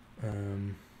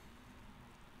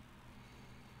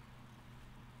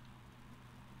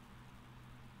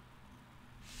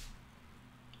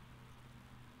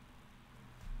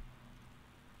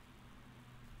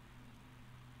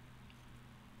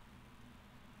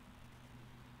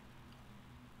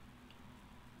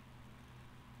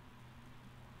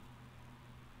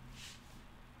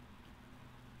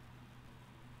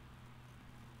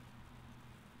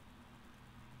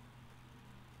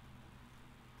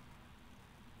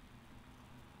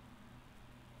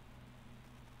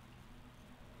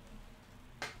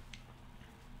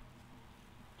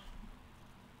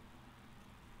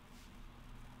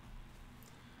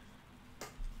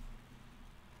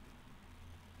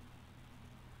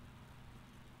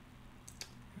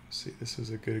 see, this is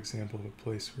a good example of a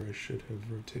place where I should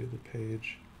have rotated the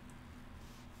page.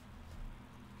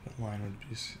 That line would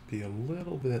just be a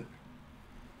little bit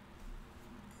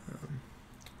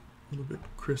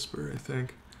crisper, I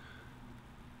think.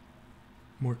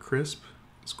 More crisp.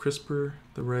 Is crisper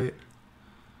the right?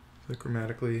 Is that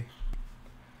grammatically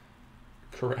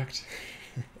correct?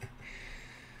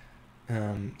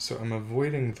 So I'm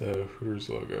avoiding the Hooters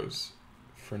logos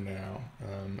for now.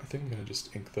 I think I'm gonna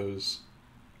just ink those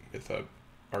with a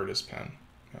artist pen,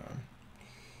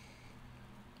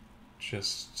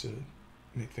 just to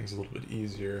make things a little bit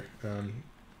easier. I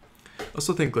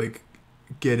also think like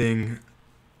getting,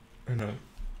 I don't know,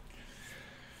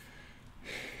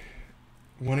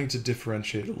 wanting to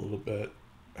differentiate a little bit,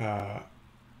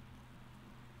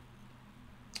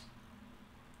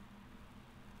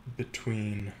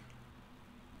 between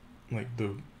like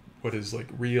what is like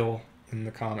real in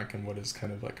the comic and what is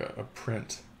kind of like a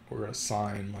print or a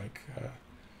sign, like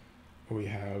what we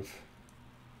have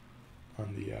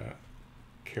on the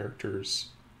characters'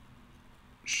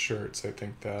 shirts. I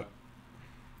think that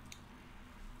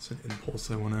it's an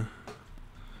impulse I want to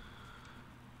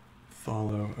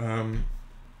follow.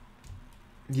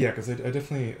 Yeah, because I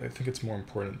think it's more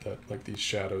important that like these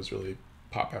shadows really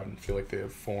pop out and feel like they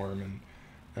have form.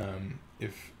 And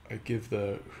if I give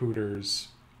the Hooters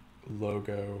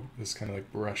logo this kind of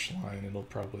like brush line, it'll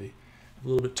probably have a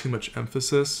little bit too much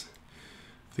emphasis.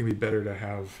 I think it'd be better to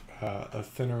have a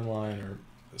thinner line, or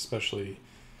especially,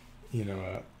 you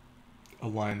know, a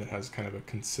line that has kind of a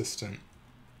consistent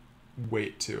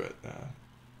weight to it.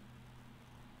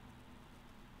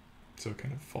 So it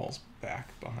kind of falls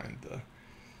back behind the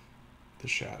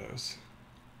shadows,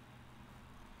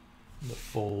 the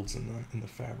folds in the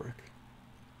fabric.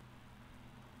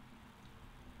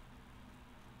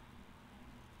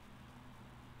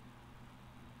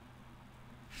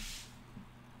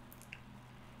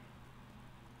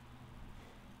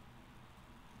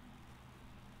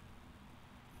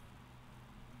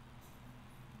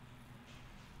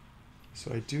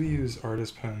 So I do use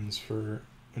artist pens for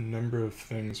a number of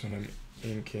things when I'm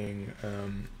inking.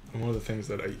 And one of the things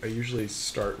that I usually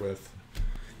start with,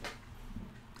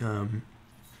 that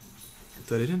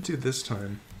I didn't do this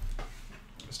time,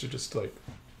 is to just like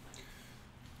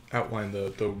outline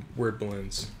the word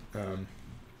balloons on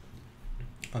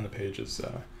the pages.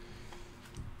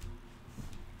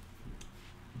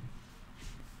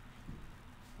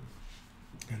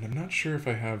 And I'm not sure if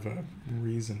I have a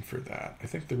reason for that. I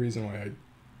think the reason why I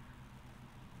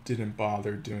didn't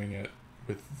bother doing it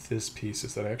with this piece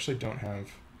is that I actually don't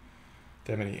have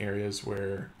that many areas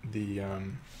where the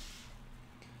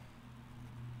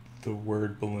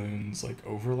word balloons like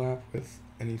overlap with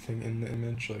anything in the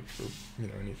image, like, or, you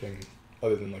know, anything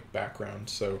other than like background.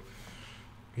 So,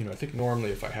 you know, I think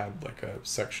normally if I had like a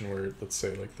section where, let's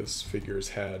say like this figure's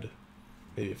head,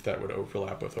 maybe if that would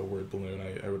overlap with a word balloon,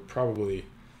 I would probably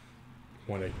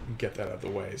want to get that out of the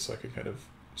way so I could kind of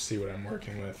see what I'm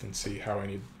working with and see how I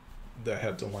need the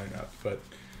head to line up. But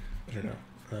I don't know.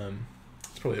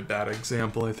 It's probably a bad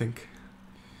example, I think.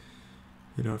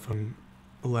 You know, if I'm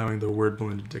allowing the word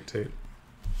balloon to dictate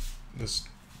this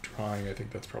drawing, I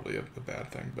think that's probably a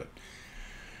bad thing. But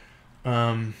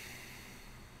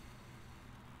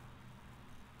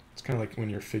it's kind of like when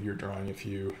you're figure drawing, if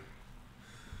you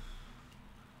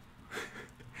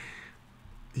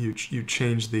you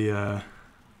change the I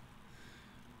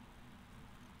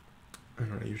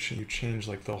don't know, you change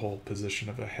like the whole position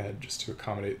of a head just to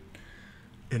accommodate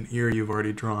an ear you've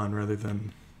already drawn, rather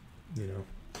than, you know,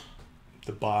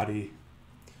 the body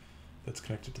that's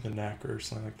connected to the neck or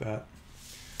something like that.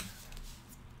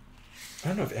 I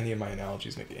don't know if any of my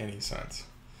analogies make any sense,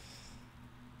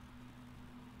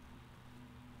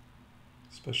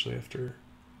 especially after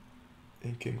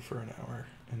inking for an hour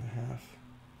and a half.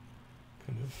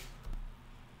 Kind of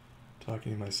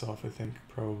talking to myself, I think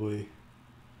probably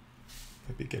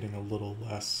might be getting a little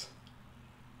less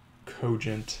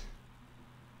cogent.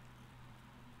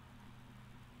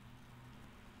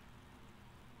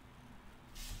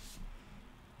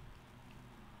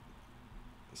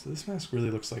 So this mask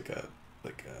really looks like a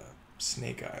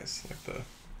Snake Eyes, like the,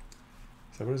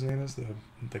 is that what his name is? The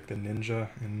like the ninja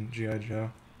in G.I. Joe.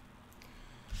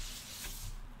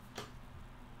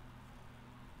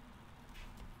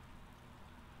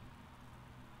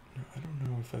 I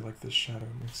don't know if I like this shadow.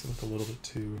 It makes it look a little bit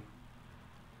too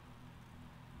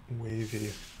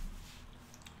wavy.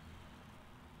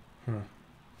 Huh.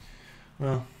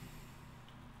 Well,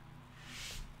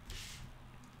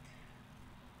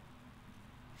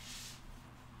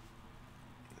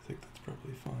 I think that's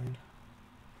probably fine.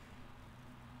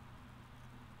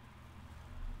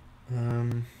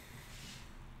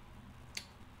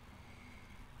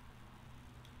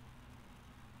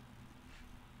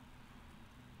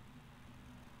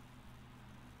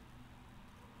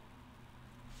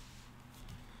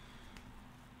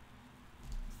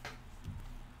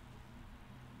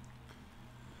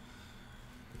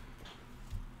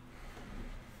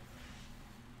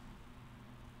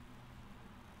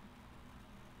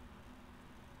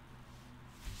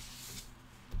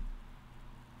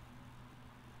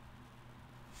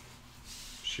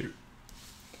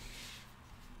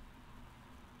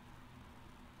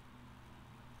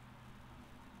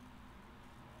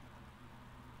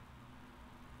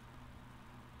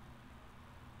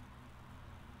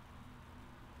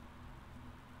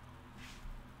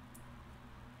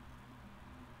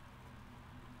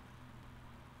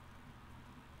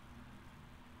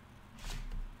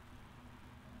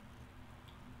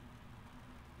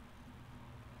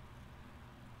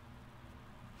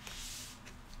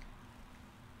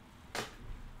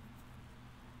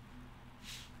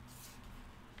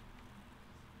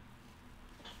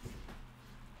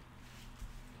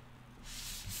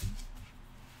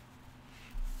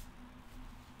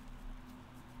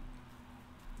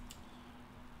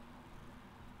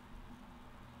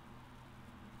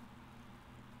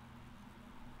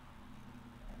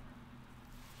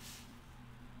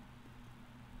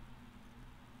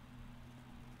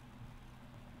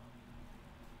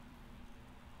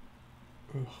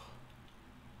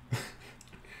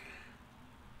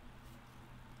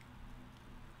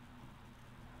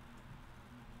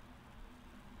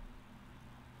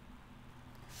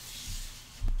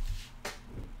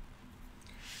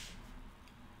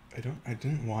 I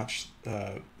didn't watch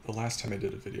the last time I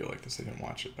did a video like this. I didn't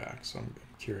watch it back, so I'm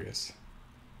curious.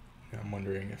 I'm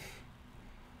wondering if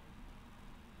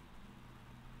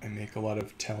I make a lot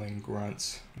of telling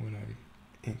grunts when I'm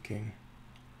inking.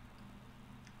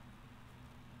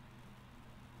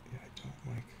 Yeah, I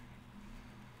don't like.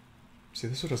 See,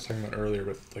 this is what I was talking about earlier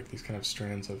with like these kind of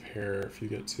strands of hair. If you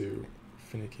get too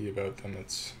finicky about them,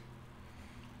 it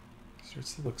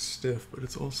starts to look stiff, but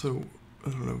it's also, I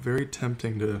don't know, very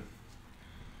tempting to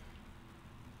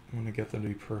want to get them to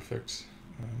be perfect.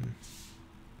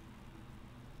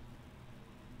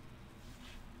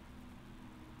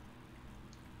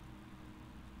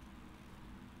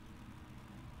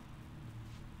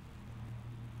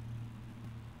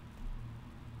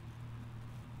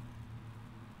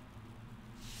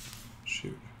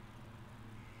 Shoot.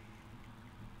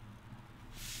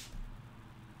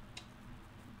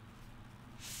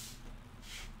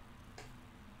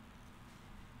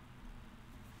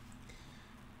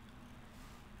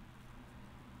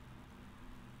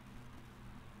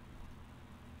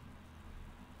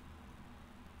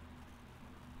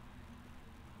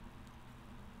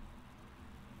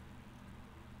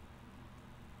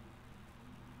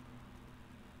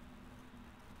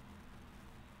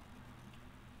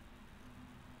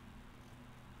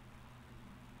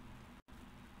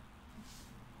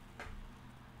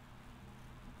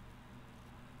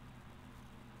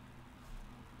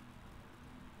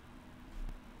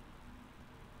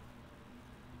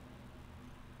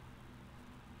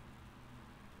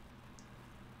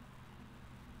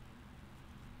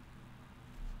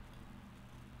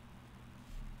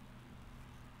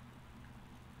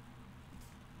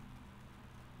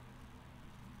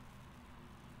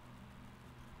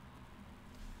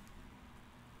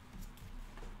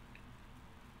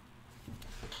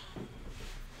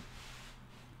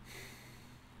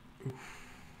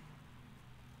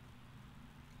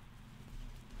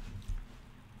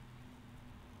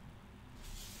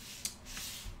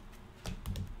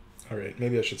 All right,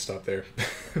 maybe I should stop there.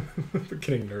 I'm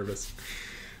getting nervous.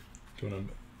 Don't want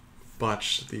to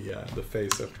botch the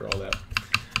face after all that.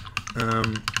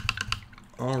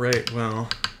 All right, well,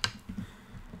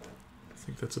 I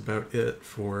think that's about it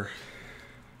for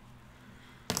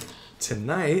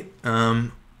tonight.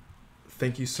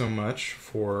 Thank you so much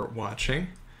for watching.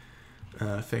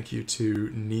 Thank you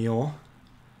to Neil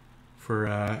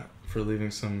for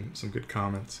leaving some good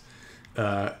comments.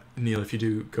 Neil, if you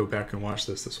do go back and watch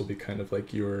this will be kind of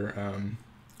like your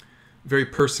very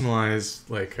personalized,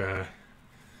 like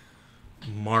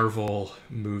Marvel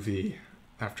movie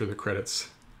after the credits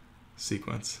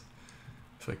sequence.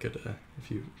 If I could,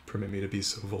 if you permit me to be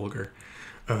so vulgar.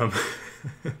 All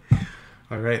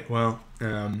right, well,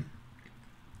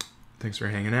 thanks for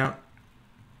hanging out,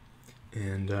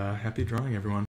 and happy drawing, everyone.